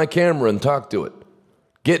held my camera and talked to it.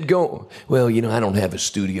 Get going. Well, I don't have a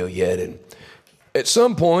studio yet. And at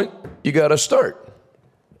some point, you got to start.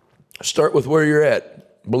 Start with where you're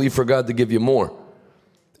at. Believe for God to give you more.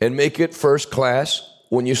 And make it first class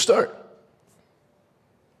when you start.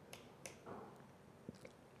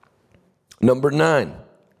 Number 9.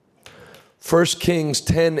 1 Kings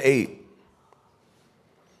 10:8.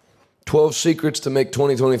 12 secrets to make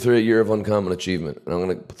 2023 a year of uncommon achievement. And I'm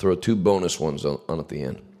going to throw 2 bonus ones on at the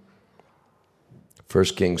end.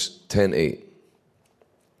 1 Kings 10:8.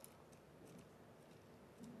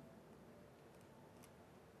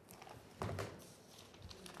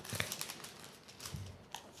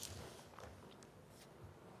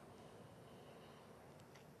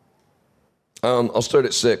 I'll start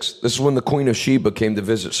at 6. This is when the Queen of Sheba came to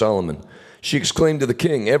visit Solomon. She exclaimed to the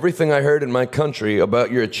king, "Everything I heard in my country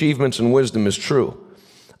about your achievements and wisdom is true.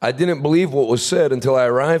 I didn't believe what was said until I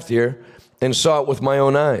arrived here and saw it with my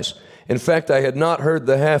own eyes. In fact, I had not heard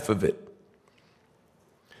the half of it.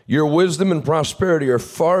 Your wisdom and prosperity are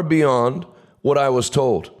far beyond what I was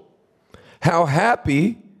told. How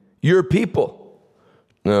happy your people."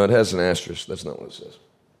 No, it has an asterisk. That's not what it says.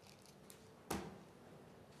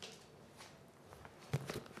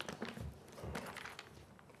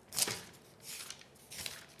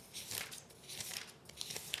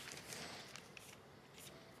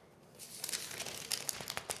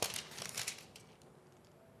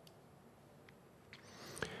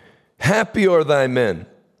 Happy are thy men,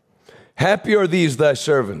 happy are these thy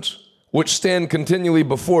servants, which stand continually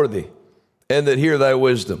before thee, and that hear thy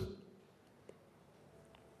wisdom.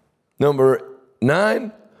 Number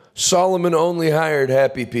 9, Solomon only hired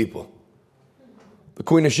happy people. The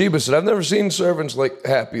Queen of Sheba said, "I've never seen servants like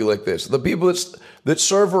happy like this." The people that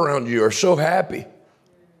serve around you are so happy.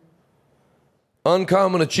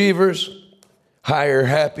 Uncommon achievers hire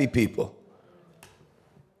happy people.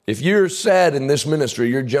 If you're sad in this ministry,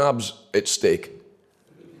 your job's at stake.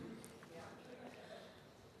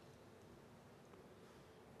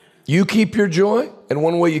 You keep your joy, and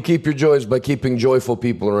one way you keep your joy is by keeping joyful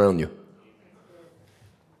people around you.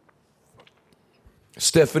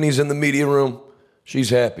 Stephanie's in the media room. She's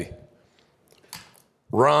happy.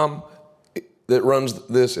 Ram, that runs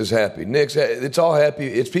this, is happy. Nick's, it's all happy.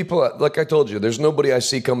 It's people, like I told you, there's nobody I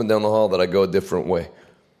see coming down the hall that I go a different way.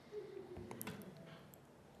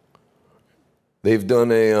 They've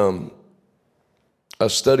done a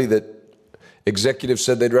study that executives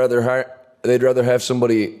said they'd rather have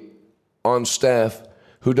somebody on staff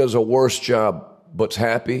who does a worse job but's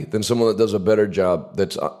happy than someone that does a better job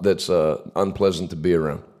that's unpleasant to be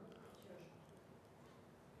around.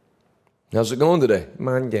 How's it going today?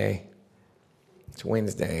 Monday. It's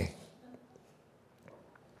Wednesday.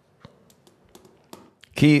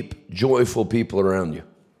 Keep joyful people around you.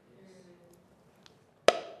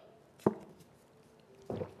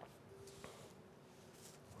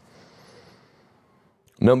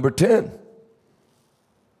 Number 10.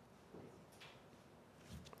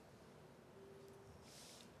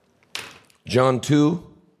 John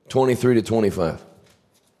 2:23-25.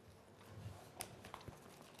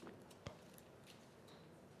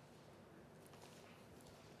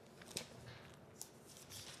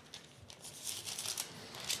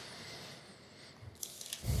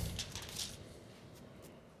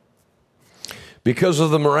 Because of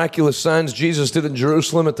the miraculous signs Jesus did in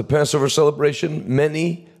Jerusalem at the Passover celebration,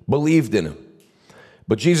 many believed in him.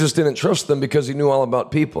 But Jesus didn't trust them because he knew all about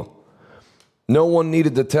people. No one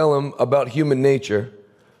needed to tell him about human nature,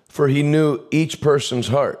 for he knew each person's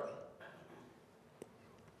heart.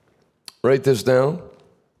 Write this down.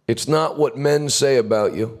 It's not what men say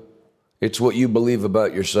about you, it's what you believe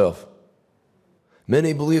about yourself.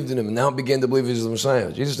 Many believed in him and now began to believe he was the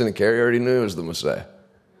Messiah. Jesus didn't care, he already knew he was the Messiah.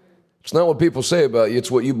 It's not what people say about you, it's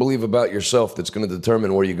what you believe about yourself that's going to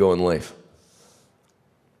determine where you go in life.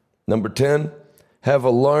 Number 10, have a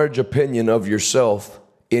large opinion of yourself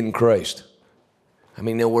in Christ. I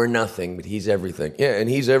mean, no, we're nothing, but he's everything. Yeah, and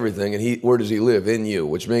he's everything, and where does he live? In you,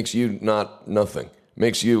 which makes you not nothing.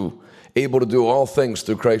 Makes you able to do all things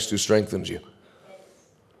through Christ who strengthens you.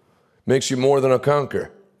 Makes you more than a conqueror.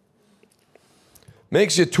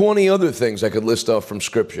 Makes you 20 other things I could list off from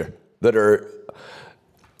Scripture that are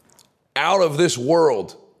out of this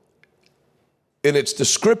world in its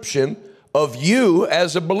description of you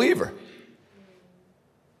as a believer.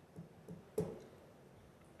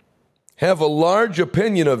 Have a large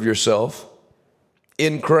opinion of yourself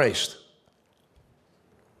in Christ.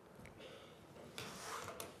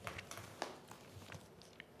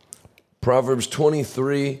 Proverbs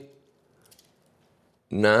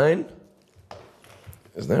 23:9.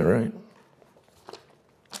 Is that right?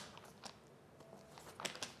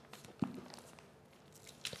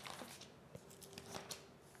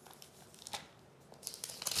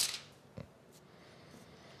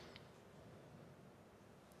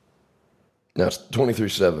 Now it's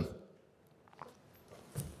 23:7.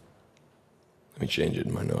 Let me change it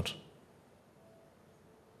in my notes.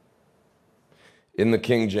 In the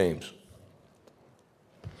King James.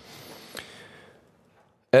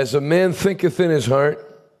 As a man thinketh in his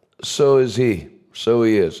heart, so is he. So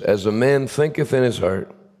he is. As a man thinketh in his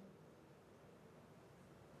heart,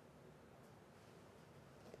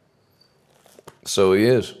 So he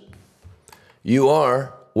is. You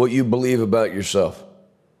are what you believe about yourself.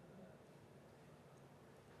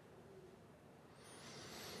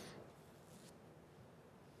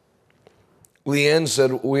 Leanne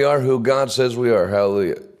said, we are who God says we are.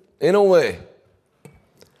 Hallelujah. In a way.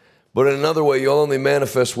 But in another way, you'll only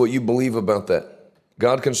manifest what you believe about that.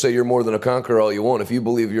 God can say you're more than a conqueror all you want. If you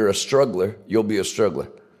believe you're a struggler, you'll be a struggler.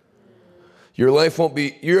 Your life won't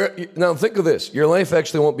be, now think of this. Your life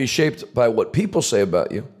actually won't be shaped by what people say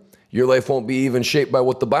about you. Your life won't be even shaped by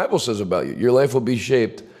what the Bible says about you. Your life will be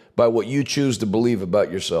shaped by what you choose to believe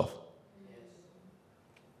about yourself.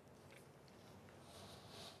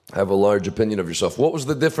 Have a large opinion of yourself. What was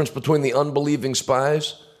the difference between the unbelieving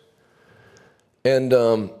spies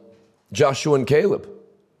and Joshua and Caleb?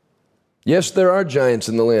 Yes, there are giants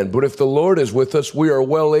in the land, but if the Lord is with us, we are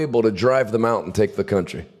well able to drive them out and take the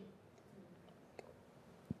country.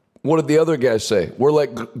 What did the other guys say? We're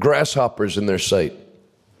like grasshoppers in their sight.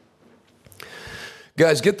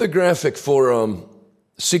 Guys, get the graphic for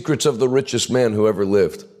Secrets of the Richest Man Who Ever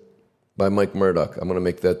Lived by Mike Murdoch. I'm going to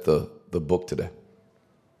make that the book today.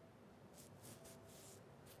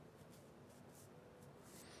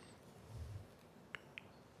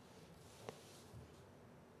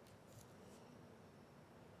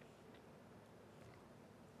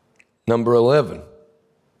 Number 11.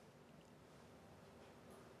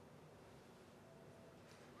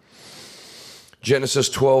 Genesis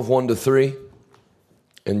 12, 1-3,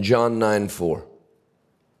 and John 9, 4.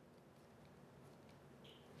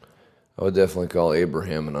 I would definitely call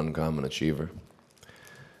Abraham an uncommon achiever.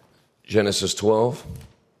 Genesis 12,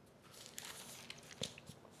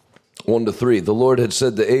 1-3. The Lord had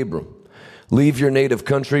said to Abram, leave your native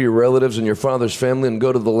country, your relatives, and your father's family, and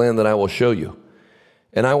go to the land that I will show you.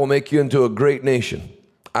 And I will make you into a great nation.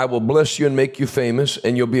 I will bless you and make you famous,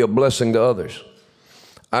 and you'll be a blessing to others.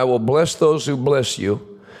 I will bless those who bless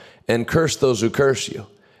you, and curse those who curse you.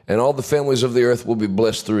 And all the families of the earth will be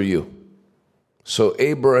blessed through you. So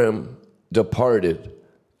Abraham departed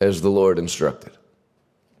as the Lord instructed.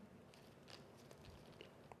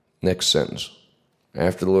 Next sentence.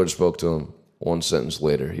 After the Lord spoke to him, one sentence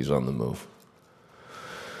later, he's on the move.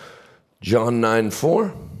 John 9,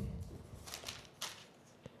 4.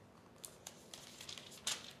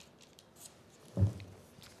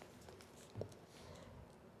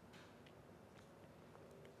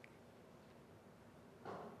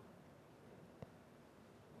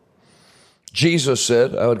 Jesus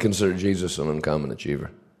said, I would consider Jesus an uncommon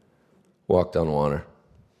achiever. Walked on water.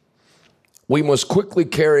 We must quickly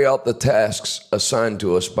carry out the tasks assigned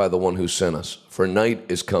to us by the one who sent us, for night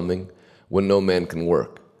is coming when no man can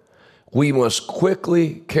work. We must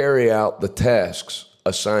quickly carry out the tasks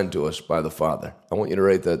assigned to us by the Father. I want you to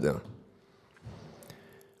write that down.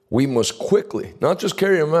 We must quickly, not just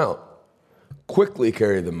carry them out, quickly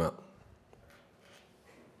carry them out.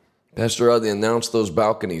 Pastor Rodney announced those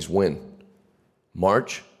balconies when?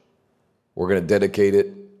 March. We're going to dedicate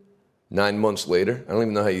it 9 months later. I don't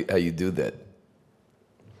even know how you do that.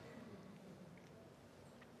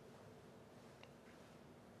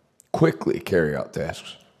 Quickly carry out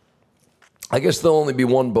tasks. I guess there'll only be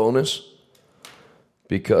one bonus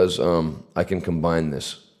because I can combine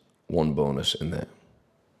this one bonus in that.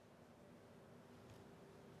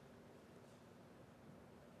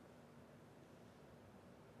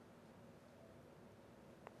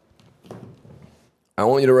 I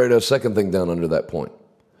want you to write a second thing down under that point.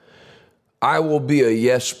 I will be a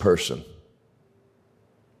yes person.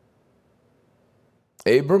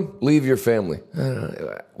 Abram, leave your family.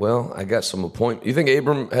 Well, I got some appointments. You think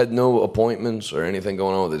Abram had no appointments or anything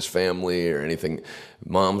going on with his family or anything?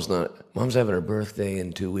 Mom's having her birthday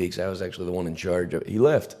in 2 weeks. I was actually the one in charge of it. He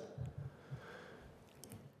left.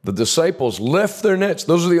 The disciples left their nets.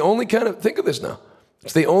 Those are the only kind of, think of this now.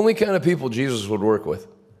 It's the only kind of people Jesus would work with.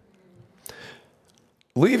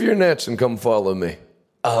 Leave your nets and come follow me.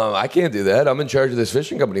 I can't do that. I'm in charge of this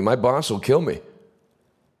fishing company. My boss will kill me.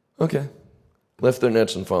 Okay. Left their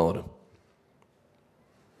nets and followed him.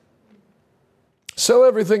 Sell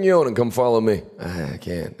everything you own and come follow me. I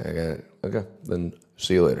can't. I got it. Okay. Then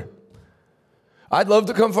see you later. I'd love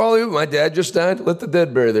to come follow you. My dad just died. Let the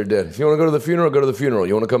dead bury their dead. If you want to go to the funeral, go to the funeral.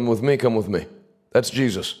 You want to come with me? Come with me. That's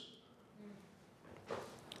Jesus.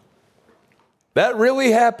 That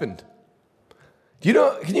really happened.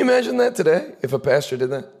 Can you imagine that today, if a pastor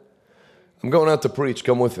did that? I'm going out to preach,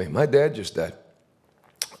 come with me. My dad just died.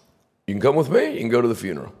 You can come with me, you can go to the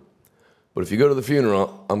funeral. But if you go to the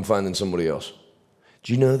funeral, I'm finding somebody else.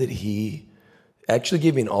 Do you know that he actually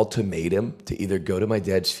gave me an ultimatum to either go to my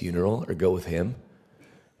dad's funeral or go with him?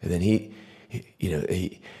 And then he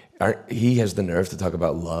has the nerve to talk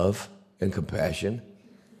about love and compassion.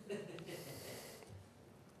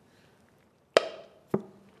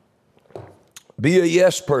 Be a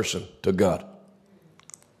yes person to God.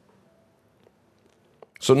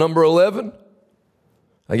 So number 11,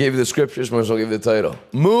 I gave you the scriptures, might as well give you the title.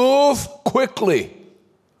 Move quickly.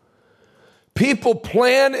 People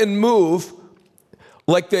plan and move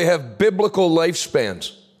like they have biblical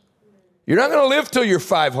lifespans. You're not going to live till you're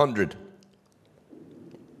 500.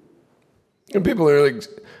 And people are like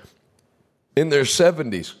in their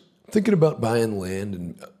 70s thinking about buying land.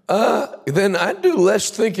 And then I'd do less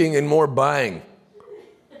thinking and more buying.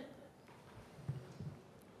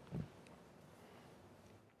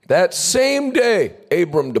 That same day,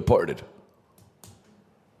 Abram departed.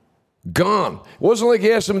 Gone. It wasn't like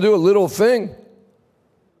he asked him to do a little thing.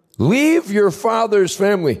 Leave your father's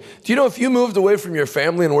family. Do you know if you moved away from your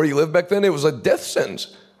family and where you lived back then, it was a death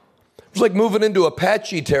sentence. It was like moving into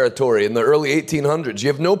Apache territory in the early 1800s. You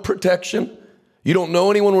have no protection. You don't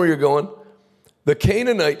know anyone where you're going. The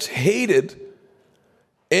Canaanites hated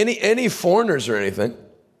any foreigners or anything.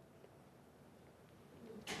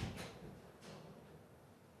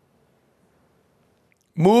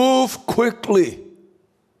 Move quickly.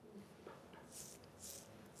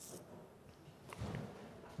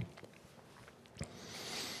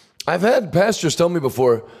 I've had pastors tell me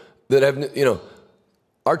before that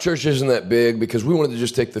our church isn't that big because we wanted to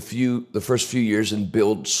just take the first few years and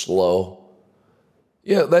build slow.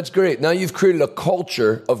 Yeah, that's great. Now you've created a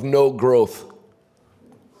culture of no growth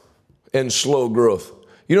and slow growth.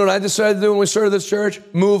 You know what I decided to do when we started this church?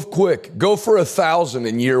 Move quick. Go for 1,000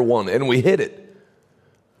 in year one, and we hit it.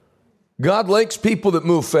 God likes people that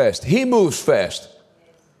move fast. He moves fast.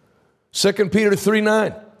 2 Peter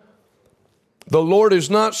 3:9. The Lord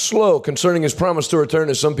is not slow concerning his promise to return,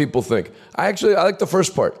 as some people think. I like the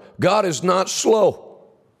first part. God is not slow.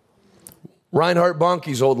 Reinhard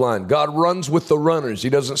Bonnke's old line. God runs with the runners.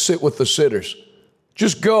 He doesn't sit with the sitters.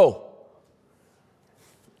 Just go.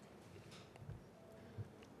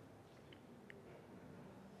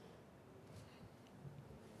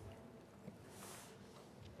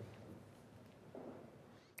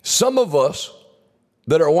 Some of us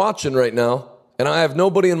that are watching right now, and I have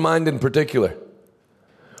nobody in mind in particular,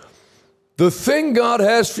 the thing God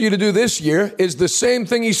has for you to do this year is the same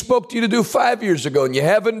thing he spoke to you to do 5 years ago, and you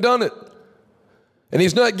haven't done it. And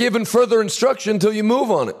he's not giving further instruction until you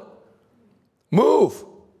move on it. Move.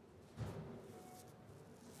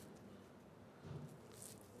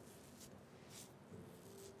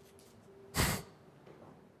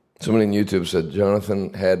 Somebody on YouTube said,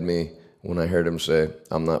 Jonathan had me when I heard him say,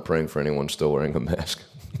 I'm not praying for anyone still wearing a mask.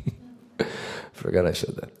 Forgot I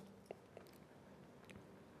said that.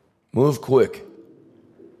 Move quick.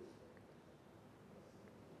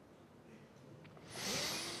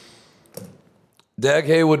 Dag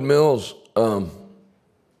Haywood Mills,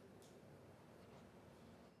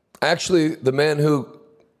 actually the man who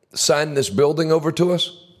signed this building over to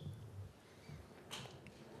us,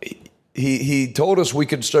 he told us we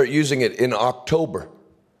could start using it in October.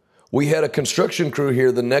 We had a construction crew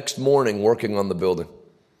here the next morning working on the building.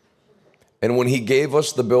 And when he gave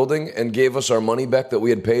us the building and gave us our money back that we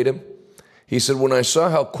had paid him, he said, when I saw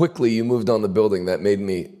how quickly you moved on the building, that made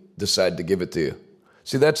me decide to give it to you.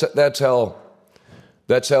 See, that's how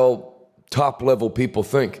top level people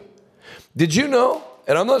think. Did you know,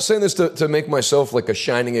 and I'm not saying this to make myself like a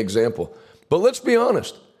shining example, but let's be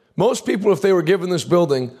honest. Most people, if they were given this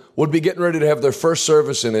building, would be getting ready to have their first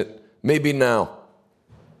service in it, maybe now.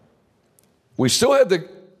 We still had to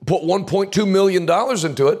put $1.2 million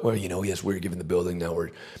into it. Well, yes, we were given the building. Now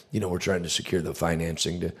we're trying to secure the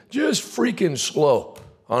financing. To just freaking slow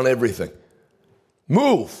on everything.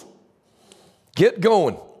 Move. Get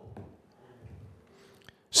going.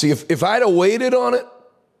 See, if I'd have waited on it,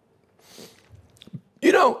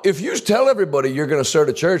 if you tell everybody you're going to start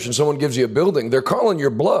a church and someone gives you a building, they're calling your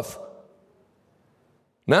bluff.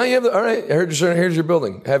 Now you have all right, I heard here's your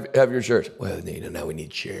building. Have your church. Well, now we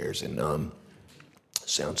need chairs and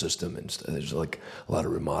sound system and stuff. There's like a lot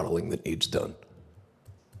of remodeling that needs done.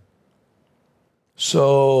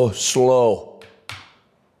 So slow.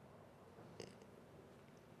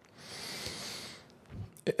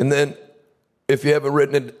 And then if you haven't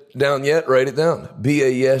written it down yet, write it down. Be a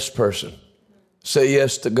yes person. Say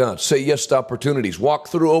yes to God. Say yes to opportunities. Walk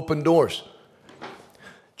through open doors.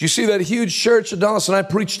 Do you see that huge church that Dallas and I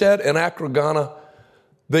preached at in Accra, Ghana?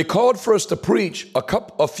 They called for us to preach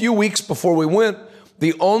a few weeks before we went.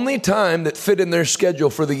 The only time that fit in their schedule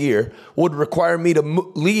for the year would require me to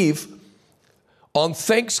leave on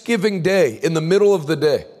Thanksgiving Day in the middle of the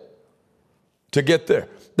day to get there.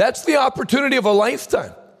 That's the opportunity of a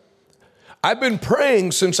lifetime. I've been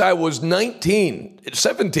praying since I was 17,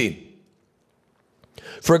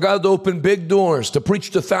 for God to open big doors, to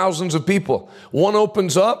preach to thousands of people. One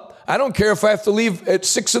opens up, I don't care if I have to leave at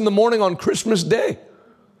 6 a.m. on Christmas Day.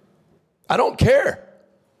 I don't care.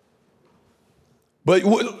 But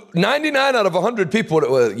 99 out of 100 people,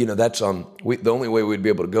 well, that's the only way we'd be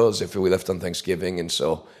able to go is if we left on Thanksgiving. And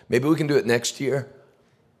so maybe we can do it next year.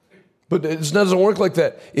 But it doesn't work like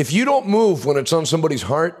that. If you don't move when it's on somebody's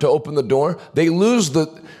heart to open the door, they lose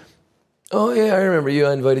oh yeah, I remember you.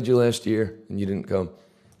 I invited you last year and you didn't come.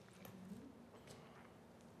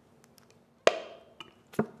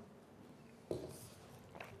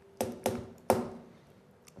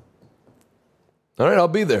 All right, I'll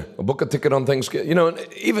be there. I'll book a ticket on Thanksgiving.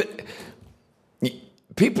 Even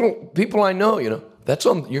people I know, that's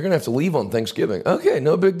you're going to have to leave on Thanksgiving. Okay,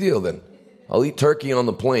 no big deal then. I'll eat turkey on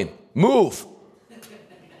the plane. Move.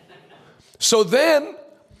 So then,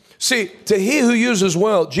 see, to he who uses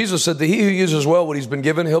well, Jesus said, to he who uses well what he's been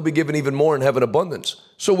given, he'll be given even more and have an abundance.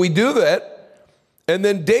 So we do that, and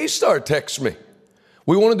then Daystar texts me.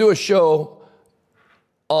 We want to do a show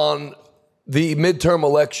on the midterm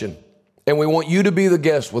election. And we want you to be the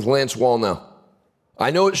guest with Lance Wallnau.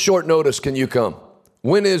 I know it's short notice. Can you come?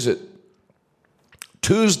 When is it?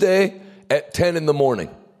 Tuesday at 10 in the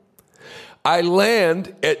morning. I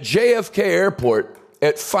land at JFK Airport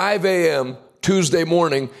at 5 a.m. Tuesday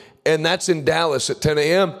morning, and that's in Dallas at 10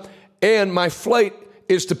 a.m. And my flight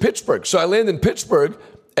is to Pittsburgh. So I land in Pittsburgh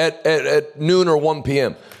at noon or 1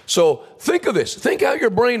 p.m. So think of this. Think how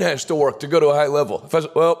your brain has to work to go to a high level.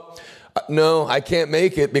 No, I can't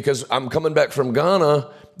make it because I'm coming back from Ghana.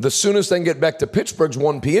 The soonest I can get back to Pittsburgh's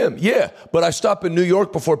 1 p.m. Yeah, but I stop in New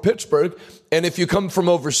York before Pittsburgh, and if you come from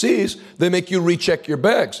overseas, they make you recheck your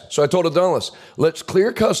bags. So I told Adonis, let's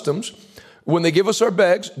clear customs. When they give us our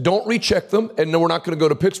bags, don't recheck them, and no, we're not going to go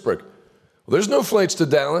to Pittsburgh. Well, there's no flights to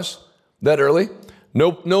Dallas that early.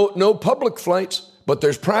 No public flights, but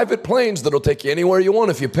there's private planes that'll take you anywhere you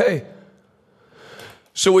want if you pay.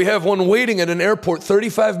 So we have one waiting at an airport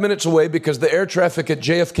 35 minutes away because the air traffic at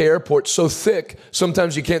JFK Airport's so thick,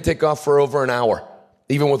 sometimes you can't take off for over an hour,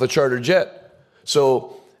 even with a charter jet.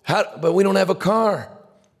 But we don't have a car.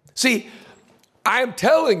 See, I'm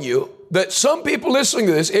telling you that some people listening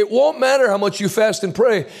to this, it won't matter how much you fast and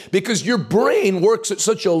pray because your brain works at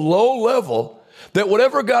such a low level that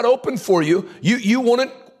whatever got open for you, you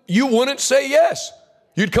wouldn't say yes.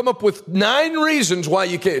 You'd come up with 9 reasons why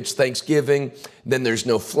you can't. It's Thanksgiving, then there's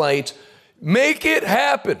no flight. Make it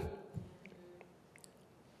happen.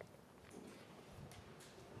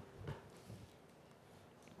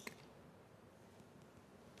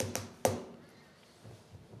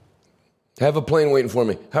 Have a plane waiting for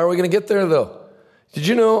me. How are we going to get there, though? Did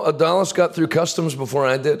you know Adalis got through customs before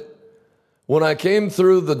I did? When I came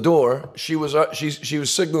through the door, she was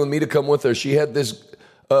signaling me to come with her. She had this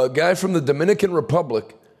guy from the Dominican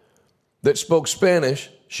Republic that spoke Spanish.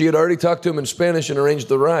 She had already talked to him in Spanish and arranged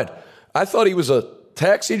the ride. I thought he was a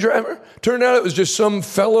taxi driver. Turned out it was just some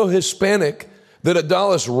fellow Hispanic that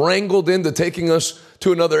Adalis wrangled into taking us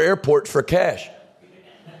to another airport for cash.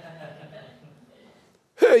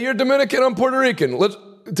 Hey, you're Dominican, I'm Puerto Rican. Let's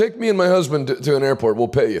take me and my husband to an airport. We'll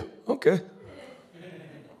pay you. Okay.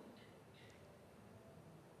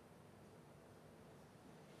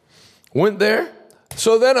 Went there.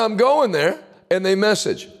 So then I'm going there, and they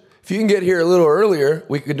message, if you can get here a little earlier,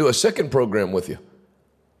 we could do a second program with you.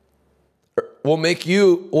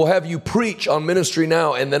 We'll have you preach on Ministry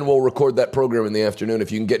Now, and then we'll record that program in the afternoon.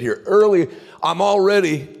 If you can get here early, I'm all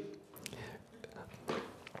ready.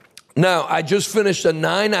 Now, I just finished a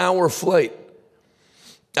 9-hour flight.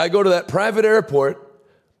 I go to that private airport.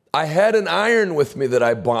 I had an iron with me that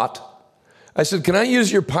I bought. I said, can I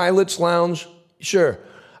use your pilot's lounge? Sure.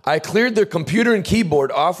 I cleared their computer and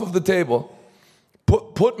keyboard off of the table,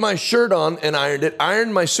 put my shirt on and ironed it,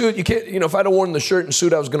 ironed my suit. You can't, if I'd have worn the shirt and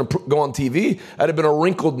suit, I was going to go on TV, I'd have been a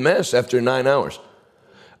wrinkled mess after 9 hours.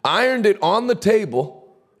 Ironed it on the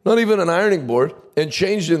table, not even an ironing board, and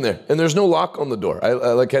changed in there. And there's no lock on the door.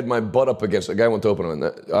 I had my butt up against it. The guy went to open it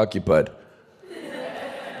and occupied.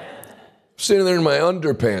 Sitting there in my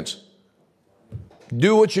underpants.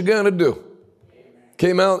 Do what you got to do.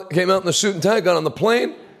 Came out in the suit and tie, got on the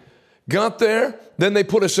plane, got there. Then they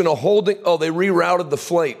put us in a holding. Oh, they rerouted the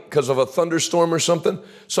flight because of a thunderstorm or something.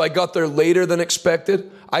 So I got there later than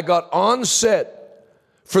expected. I got on set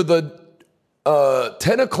for the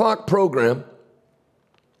 10 o'clock program.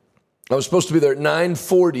 I was supposed to be there at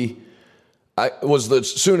 9:40. I was the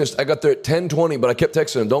soonest. I got there at 10:20, but I kept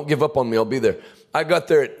texting them, don't give up on me, I'll be there. I got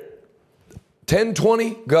there at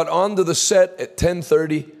 10:20, got onto the set at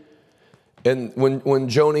 10:30, And when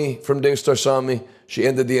Joni from Daystar saw me, she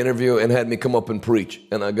ended the interview and had me come up and preach.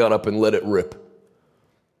 And I got up and let it rip.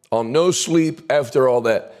 On no sleep after all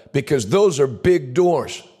that, because those are big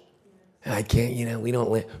doors. I can't, we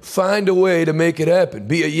don't find a way to make it happen.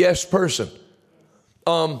 Be a yes person.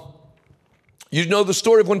 You know the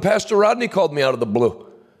story of when Pastor Rodney called me out of the blue.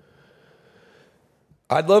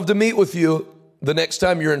 I'd love to meet with you the next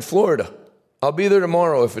time you're in Florida. I'll be there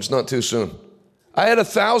tomorrow if it's not too soon. I had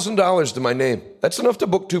 $1,000 to my name. That's enough to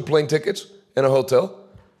book 2 plane tickets and a hotel.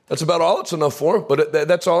 That's about all it's enough for, but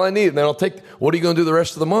that's all I need. And then I'll take, what are you going to do the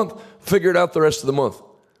rest of the month? Figure it out the rest of the month.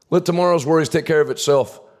 Let tomorrow's worries take care of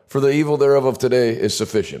itself, for the evil thereof of today is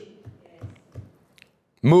sufficient.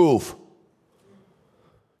 Move.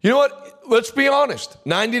 You know what? Let's be honest.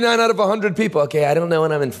 99 out of 100 people, okay, I don't know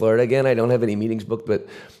when I'm in Florida again. I don't have any meetings booked, but,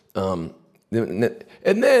 and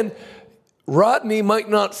then Rodney might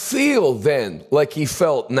not feel then like he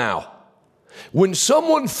felt now. When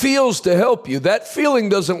someone feels to help you, that feeling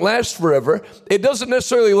doesn't last forever. It doesn't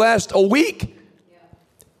necessarily last a week.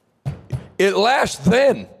 It lasts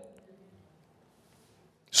then.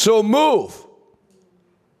 So move.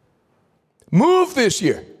 Move this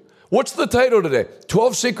year. What's the title today?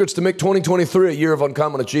 12 Secrets to Make 2023 a Year of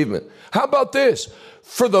Uncommon Achievement. How about this?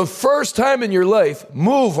 For the first time in your life,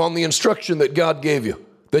 move on the instruction that God gave you,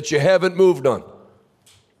 that you haven't moved on.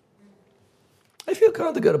 I feel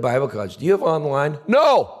called to go to Bible college. Do you have online?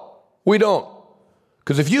 No, we don't.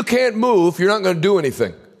 Because if you can't move, you're not going to do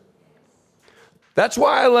anything. That's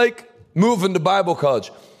why I like moving to Bible college.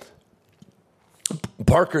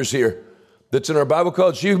 Parker's here. That's in our Bible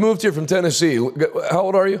college. She moved here from Tennessee. How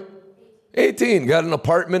old are you? 18. Got an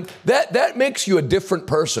apartment. That makes you a different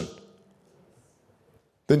person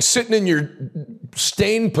than sitting in your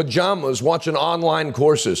stained pajamas watching online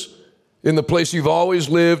courses in the place you've always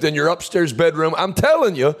lived in your upstairs bedroom. I'm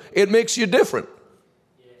telling you, it makes you different.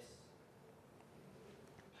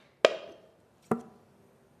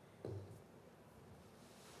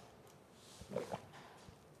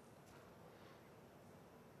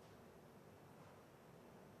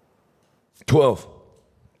 Twelve.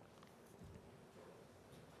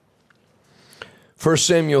 1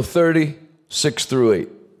 Samuel 30, 6 through 8.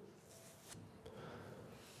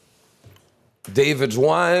 David's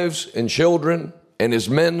wives and children and his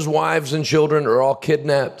men's wives and children are all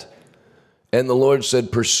kidnapped. And the Lord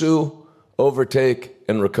said, pursue, overtake,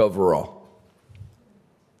 and recover all.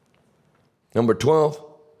 Number 12,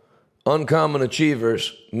 uncommon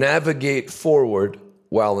achievers navigate forward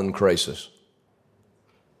while in crisis.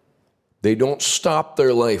 They don't stop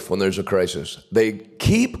their life when there's a crisis. They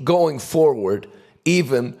keep going forward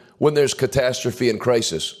even when there's catastrophe and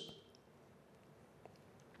crisis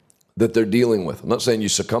that they're dealing with. I'm not saying you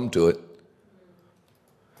succumb to it.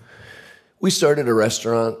 We started a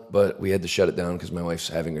restaurant, but we had to shut it down because my wife's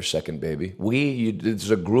having her second baby.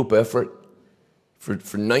 It's a group effort. For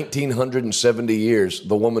 1,970 years,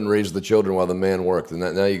 the woman raised the children while the man worked. And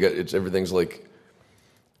now everything's like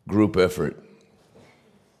group effort.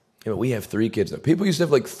 We have 3 kids now. People used to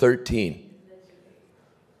have like 13.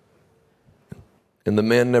 And the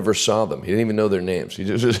man never saw them. He didn't even know their names. He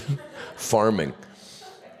just was farming.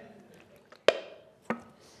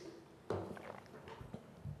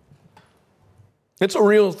 It's a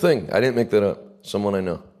real thing. I didn't make that up. Someone I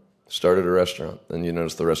know started a restaurant. Then you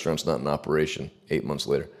notice the restaurant's not in operation 8 months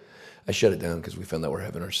later. I shut it down because we found out we're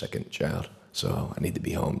having our second child. So I need to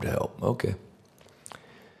be home to help. Okay.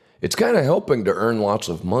 It's kind of helping to earn lots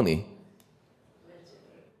of money.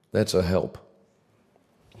 That's a help.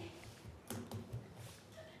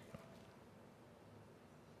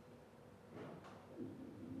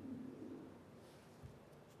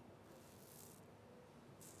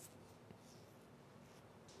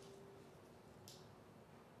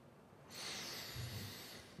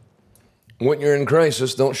 When you're in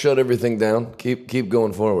crisis, don't shut everything down. Keep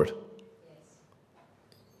going forward.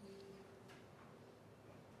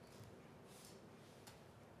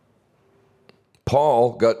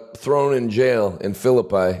 Paul got thrown in jail in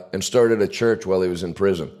Philippi and started a church while he was in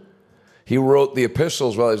prison. He wrote the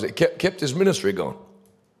epistles while he kept his ministry going.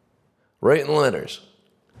 Writing letters.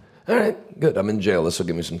 All right, good. I'm in jail. This will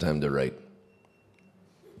give me some time to write.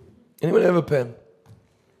 Anyone have a pen?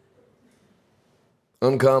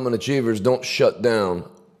 Uncommon achievers don't shut down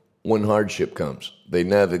when hardship comes. They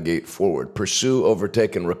navigate forward. Pursue,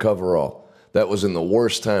 overtake, and recover all. That was in the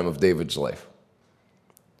worst time of David's life.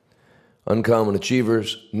 Uncommon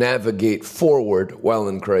achievers navigate forward while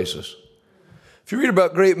in crisis. If you read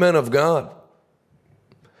about great men of God,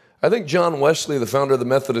 I think John Wesley, the founder of the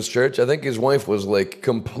Methodist Church, I think his wife was like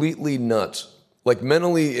completely nuts, like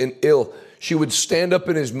mentally ill. she would stand up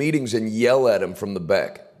in his meetings and yell at him from the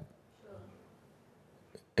back.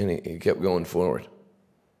 And he kept going forward.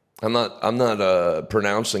 I'm not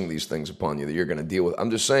pronouncing these things upon you that you're going to deal with. I'm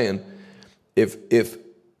just saying, if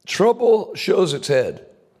trouble shows its head,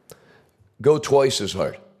 go twice as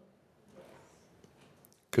hard.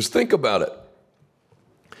 Because think about it.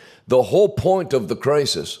 The whole point of the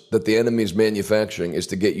crisis that the enemy is manufacturing is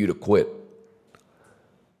to get you to quit.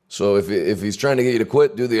 So if he's trying to get you to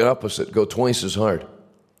quit, do the opposite. Go twice as hard.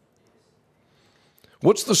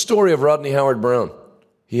 What's the story of Rodney Howard-Browne?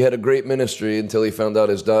 He had a great ministry until he found out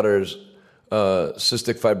his daughter's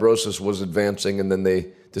cystic fibrosis was advancing, and then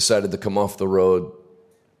they decided to come off the road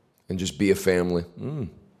and just be a family.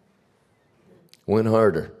 Went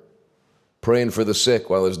harder. Praying for the sick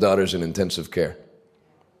while his daughter's in intensive care.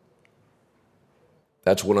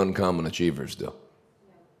 That's what uncommon achievers do.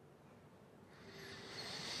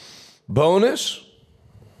 Bonus.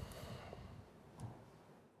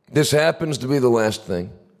 This happens to be the last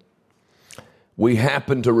thing. We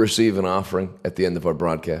happen to receive an offering at the end of our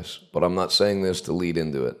broadcast, but I'm not saying this to lead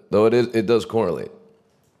into it, though it does correlate.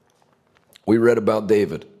 We read about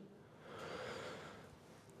David.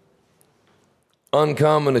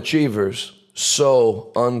 Uncommon achievers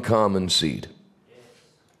sow uncommon seed.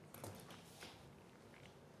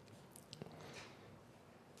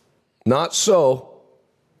 Not sow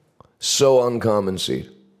uncommon seed.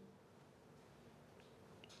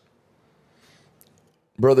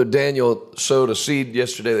 Brother Daniel sowed a seed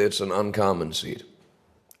yesterday that's an uncommon seed.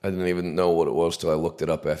 I didn't even know what it was till I looked it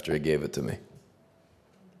up after he gave it to me.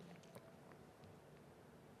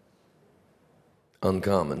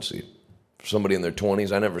 Uncommon seed. For somebody in their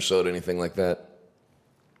 20s, I never sowed anything like that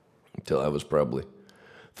until I was probably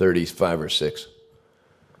 35 or 6.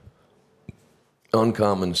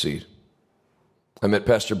 Uncommon seed. I met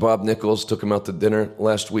Pastor Bob Nichols, took him out to dinner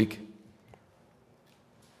last week.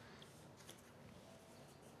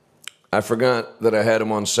 I forgot that I had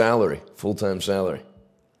him on salary, full-time salary.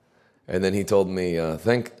 And then he told me,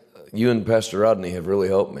 thank you and Pastor Rodney have really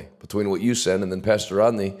helped me. Between what you send and then Pastor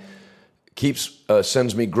Rodney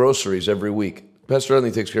sends me groceries every week. Pastor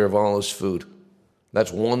Rodney takes care of all his food.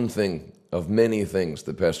 That's one thing of many things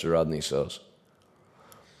that Pastor Rodney sows.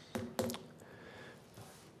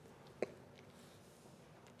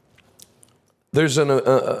 There's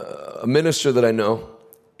a minister that I know.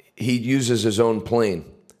 He uses his own plane.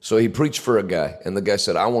 So he preached for a guy, and the guy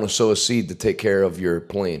said, I want to sow a seed to take care of your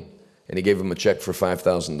plane. And he gave him a check for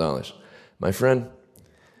 $5,000. My friend,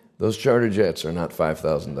 those charter jets are not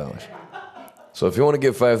 $5,000. So if you want to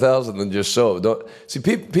give $5,000, then just sow. Don't see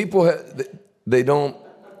people. They don't.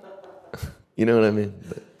 You know what I mean?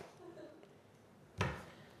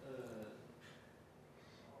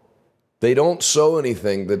 They don't sow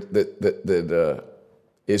anything that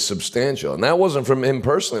is substantial. And that wasn't from him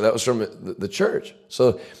personally. That was from the church.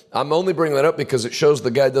 So I'm only bringing that up because it shows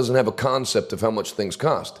the guy doesn't have a concept of how much things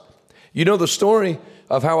cost. You know the story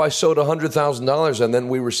of how I sowed $100,000 and then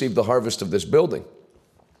we received the harvest of this building.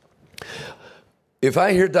 If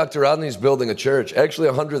I hear Dr. Rodney's building a church, actually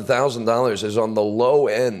 $100,000 is on the low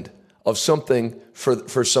end of something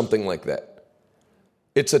for something like that.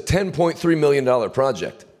 It's a $10.3 million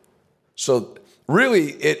project. So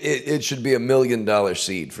really, it should be $1 million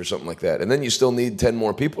seed for something like that. And then you still need 10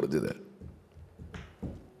 more people to do that.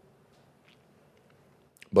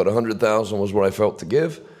 But $100,000 was what I felt to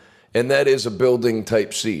give. And that is a building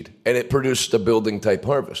type seed. And it produced a building type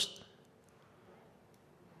harvest.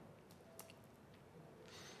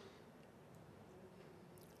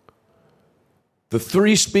 The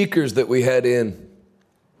 3 speakers that we had in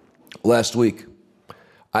last week,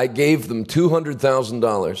 I gave them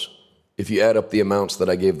 $200,000 if you add up the amounts that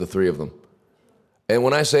I gave the 3 of them. And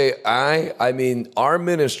when I say I mean our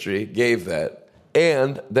ministry gave that,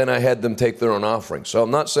 and then I had them take their own offering. So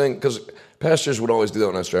I'm not saying, because pastors would always do that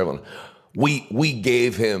when I was traveling. We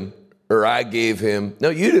gave him, or I gave him. No,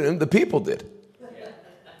 you didn't. The people did.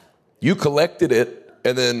 You collected it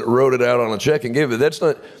and then wrote it out on a check and gave it. That's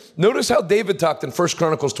not. Notice how David talked in 1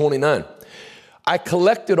 Chronicles 29. I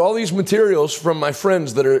collected all these materials from my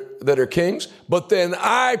friends that are kings, but then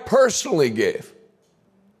I personally gave.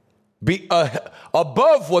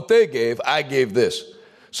 Above what they gave, I gave this.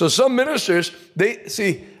 So some ministers,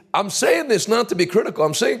 I'm saying this not to be critical.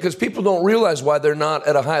 I'm saying because people don't realize why they're not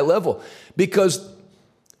at a high level. Because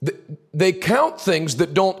they count things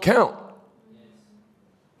that don't count.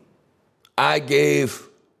 I gave.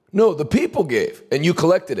 No, the people gave, and you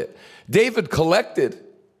collected it. David collected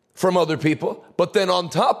from other people, but then on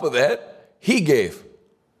top of that, he gave.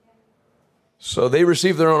 So they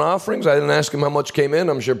received their own offerings. I didn't ask him how much came in.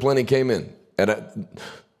 I'm sure plenty came in. And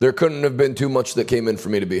there couldn't have been too much that came in for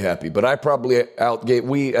me to be happy. But I probably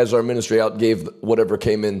we as our ministry outgave whatever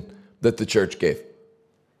came in that the church gave.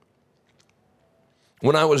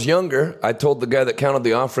 When I was younger, I told the guy that counted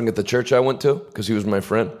the offering at the church I went to, because he was my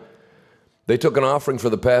friend, they took an offering for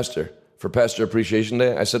the pastor, for Pastor Appreciation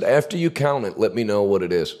Day. I said, after you count it, let me know what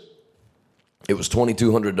it is. It was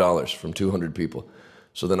 $2,200 from 200 people.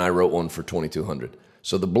 So then I wrote one for $2,200.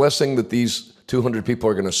 So the blessing that these 200 people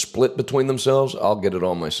are going to split between themselves, I'll get it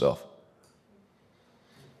all myself.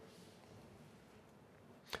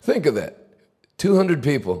 Think of that. 200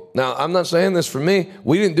 people. Now, I'm not saying this for me.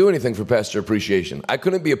 We didn't do anything for Pastor Appreciation. I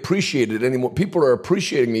couldn't be appreciated anymore. People are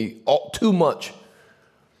appreciating me too much.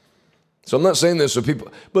 So I'm not saying this so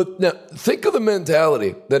people, but now think of the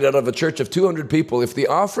mentality that out of a church of 200 people, if the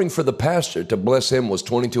offering for the pastor to bless him was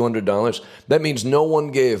 $2,200, that means no one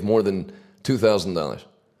gave more than $2,000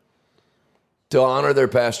 to honor their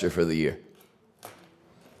pastor for the year.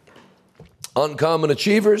 Uncommon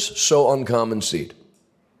achievers sow uncommon seed.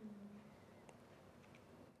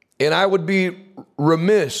 And I would be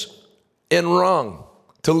remiss and wrong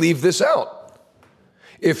to leave this out.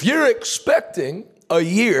 If you're expecting a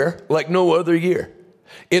year like no other year,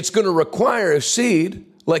 it's going to require a seed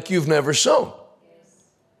like you've never sown.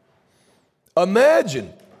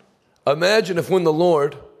 Imagine if when the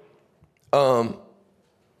Lord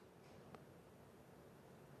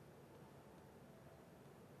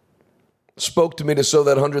spoke to me to sow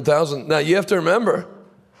that $100,000. Now you have to remember,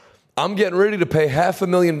 I'm getting ready to pay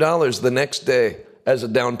 $500,000 the next day as a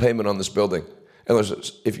down payment on this building. And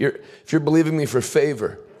if you're believing me for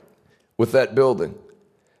favor with that building,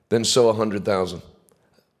 then sow $100,000.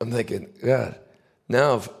 I'm thinking, God,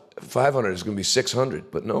 now 500 is going to be 600,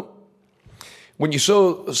 but no. When you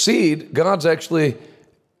sow a seed, God's actually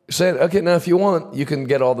saying, okay, now if you want, you can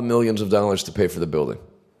get all the millions of dollars to pay for the building.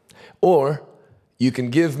 Or you can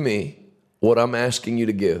give me what I'm asking you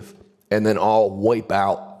to give, and then I'll wipe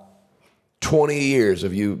out 20 years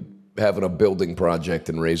of you having a building project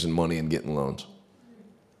and raising money and getting loans.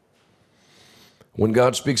 When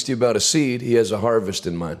God speaks to you about a seed, he has a harvest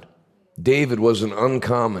in mind. David was an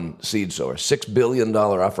uncommon seed sower, $6 billion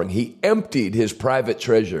offering. He emptied his private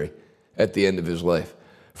treasury at the end of his life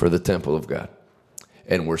for the temple of God.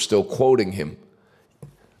 And we're still quoting him.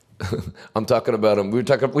 I'm talking about him. We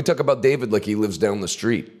talk about David like he lives down the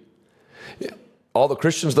street. All the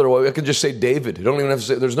Christians that are, I can just say David. You don't even have to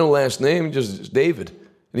say, there's no last name, just David.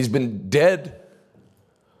 And he's been dead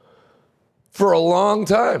for a long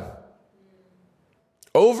time.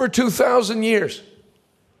 Over 2,000 years.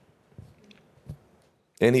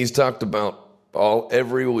 And he's talked about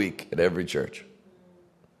every week at every church.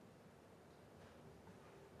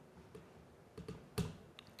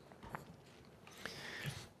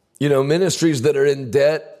 You know, ministries that are in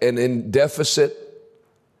debt and in deficit,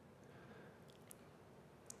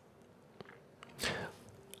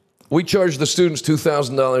 we charge the students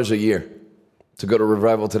 $2,000 a year to go to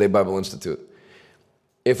Revival Today Bible Institute.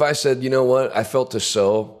 If I said, you know what, I felt to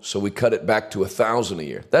sow, so we cut it back to $1,000 a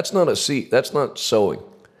year. That's not a seed. That's not sowing.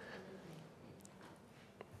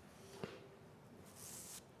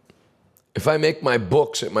 If I make my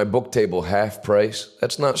books at my book table half price,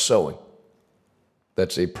 that's not sowing.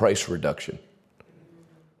 That's a price reduction.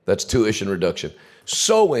 That's tuition reduction.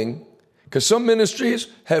 Sowing, because some ministries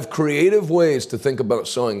have creative ways to think about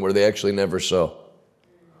sowing where they actually never sow.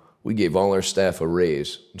 We gave all our staff a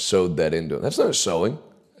raise and sowed that into it. That's not sowing.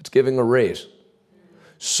 That's giving a raise.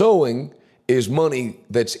 Sowing is money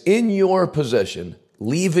that's in your possession,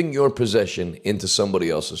 leaving your possession into somebody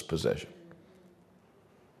else's possession.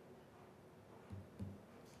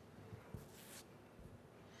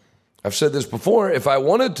 I've said this before. If I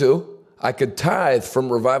wanted to, I could tithe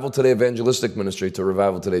from Revival Today Evangelistic Ministry to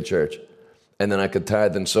Revival Today Church. And then I could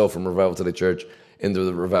tithe and sow from Revival Today Church into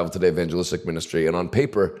the Revival Today Evangelistic Ministry. And on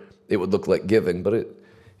paper, it would look like giving, but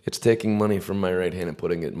it's taking money from my right hand and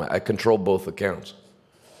putting it in I control both accounts.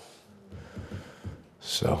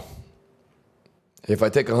 So, if I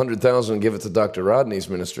take $100,000 and give it to Dr. Rodney's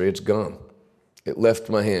ministry, it's gone. It left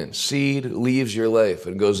my hand. Seed leaves your life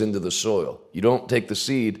and goes into the soil. You don't take the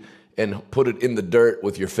seed and put it in the dirt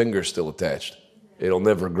with your finger still attached. It'll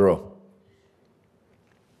never grow.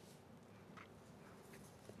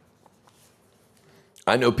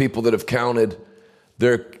 I know people that have counted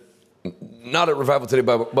their, not at Revival Today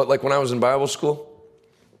Bible, but like when I was in Bible school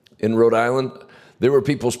in Rhode Island, there were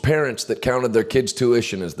people's parents that counted their kids'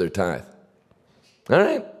 tuition as their tithe. All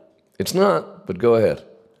right, it's not, but go ahead.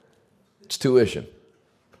 It's tuition.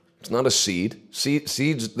 It's not a seed.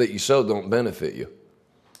 Seeds that you sow don't benefit you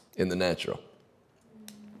in the natural.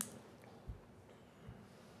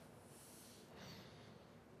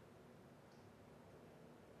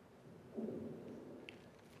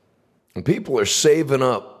 And people are saving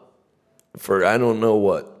up for I don't know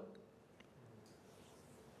what.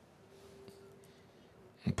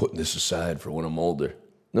 I'm putting this aside for when I'm older.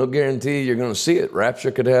 No guarantee you're going to see it.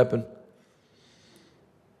 Rapture could happen.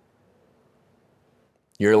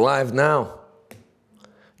 You're alive now.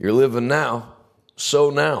 You're living now. So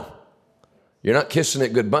now. You're not kissing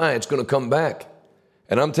it goodbye. It's going to come back.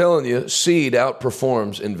 And I'm telling you, seed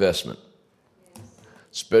outperforms investment,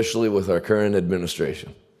 especially with our current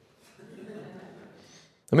administration.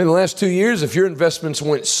 I mean, the last 2 years, if your investments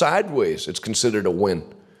went sideways, it's considered a win.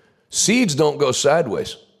 Seeds don't go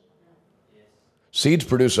sideways. Seeds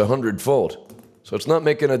produce 100-fold. So it's not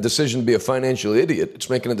making a decision to be a financial idiot. It's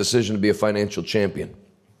making a decision to be a financial champion.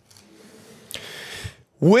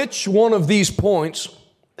 Which one of these points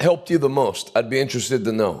helped you the most? I'd be interested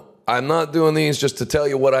to know. I'm not doing these just to tell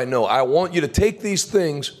you what I know. I want you to take these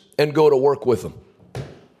things and go to work with them.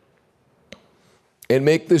 And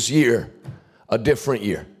make this year a different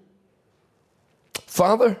year.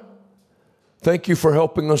 Father, thank you for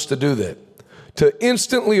helping us to do that. To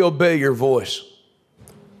instantly obey your voice.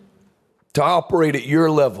 To operate at your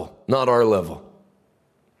level, not our level.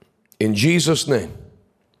 In Jesus' name.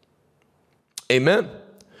 Amen.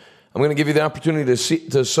 I'm going to give you the opportunity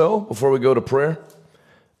to sow before we go to prayer.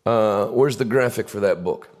 Where's the graphic for that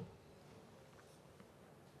book?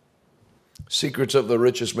 Secrets of the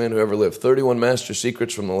Richest Man Who Ever Lived. 31 Master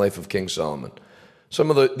Secrets from the Life of King Solomon. Some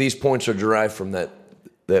of these points are derived from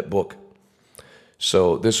that book.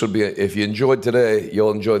 So this would be, if you enjoyed today,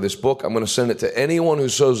 you'll enjoy this book. I'm going to send it to anyone who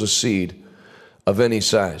sows a seed of any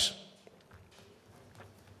size.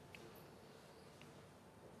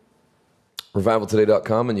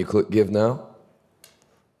 RevivalToday.com, and you click Give Now.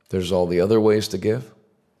 There's all the other ways to give.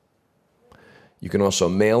 You can also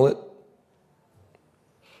mail it.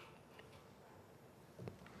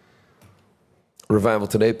 Revival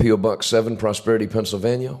Today, P.O. Box 7, Prosperity,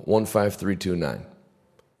 Pennsylvania, 15329.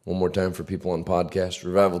 One more time for people on podcast.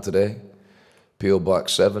 Revival Today, P.O.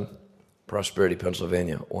 Box 7, Prosperity,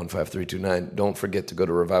 Pennsylvania, 15329. Don't forget to go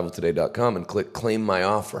to RevivalToday.com and click Claim My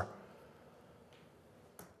Offer.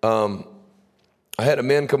 I had a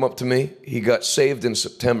man come up to me. He got saved in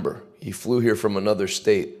September. He flew here from another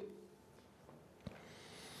state.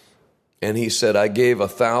 And he said, I gave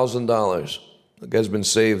 $1,000. The guy's been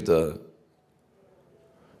saved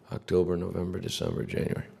October, November, December,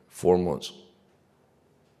 January. 4 months.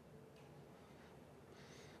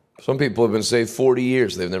 Some people have been saved 40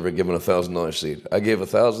 years. They've never given a $1,000 seed. I gave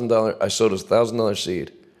 $1,000. I sowed a $1,000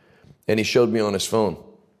 seed. And he showed me on his phone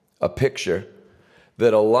a picture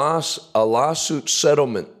that a lawsuit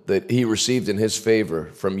settlement that he received in his favor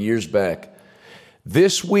from years back.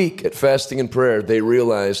 This week at Fasting and Prayer, they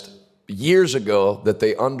realized years ago that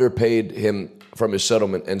they underpaid him from his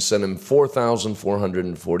settlement and sent him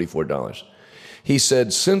 $4,444. He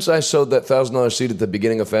said, since I sowed that $1,000 seed at the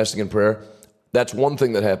beginning of Fasting and Prayer, that's one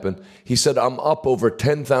thing that happened. He said, I'm up over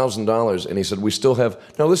 $10,000. And he said, we still have,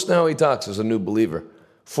 now listen to how he talks as a new believer,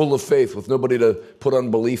 full of faith with nobody to put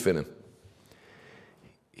unbelief in him.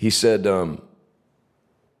 He said, I'm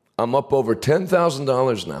up over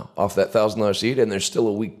 $10,000 now off that $1,000 seed, and there's still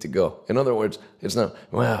a week to go. In other words, it's not,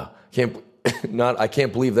 wow, I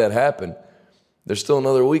can't believe that happened. There's still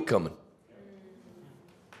another week coming.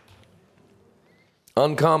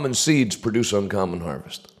 Uncommon seeds produce uncommon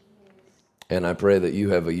harvest. And I pray that you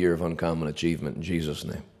have a year of uncommon achievement in Jesus'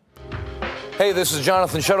 name. Hey, this is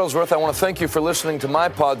Jonathan Shuttlesworth. I want to thank you for listening to my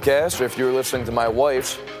podcast, or if you're listening to my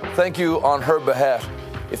wife's, thank you on her behalf.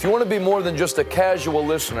 If you want to be more than just a casual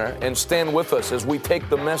listener and stand with us as we take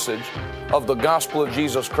the message of the gospel of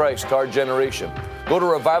Jesus Christ to our generation, go to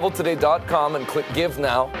RevivalToday.com and click Give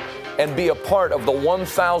Now and be a part of the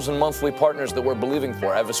 1,000 monthly partners that we're believing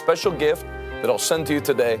for. I have a special gift that I'll send to you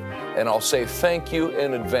today, and I'll say thank you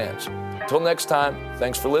in advance. Until next time,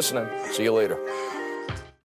 thanks for listening. See you later.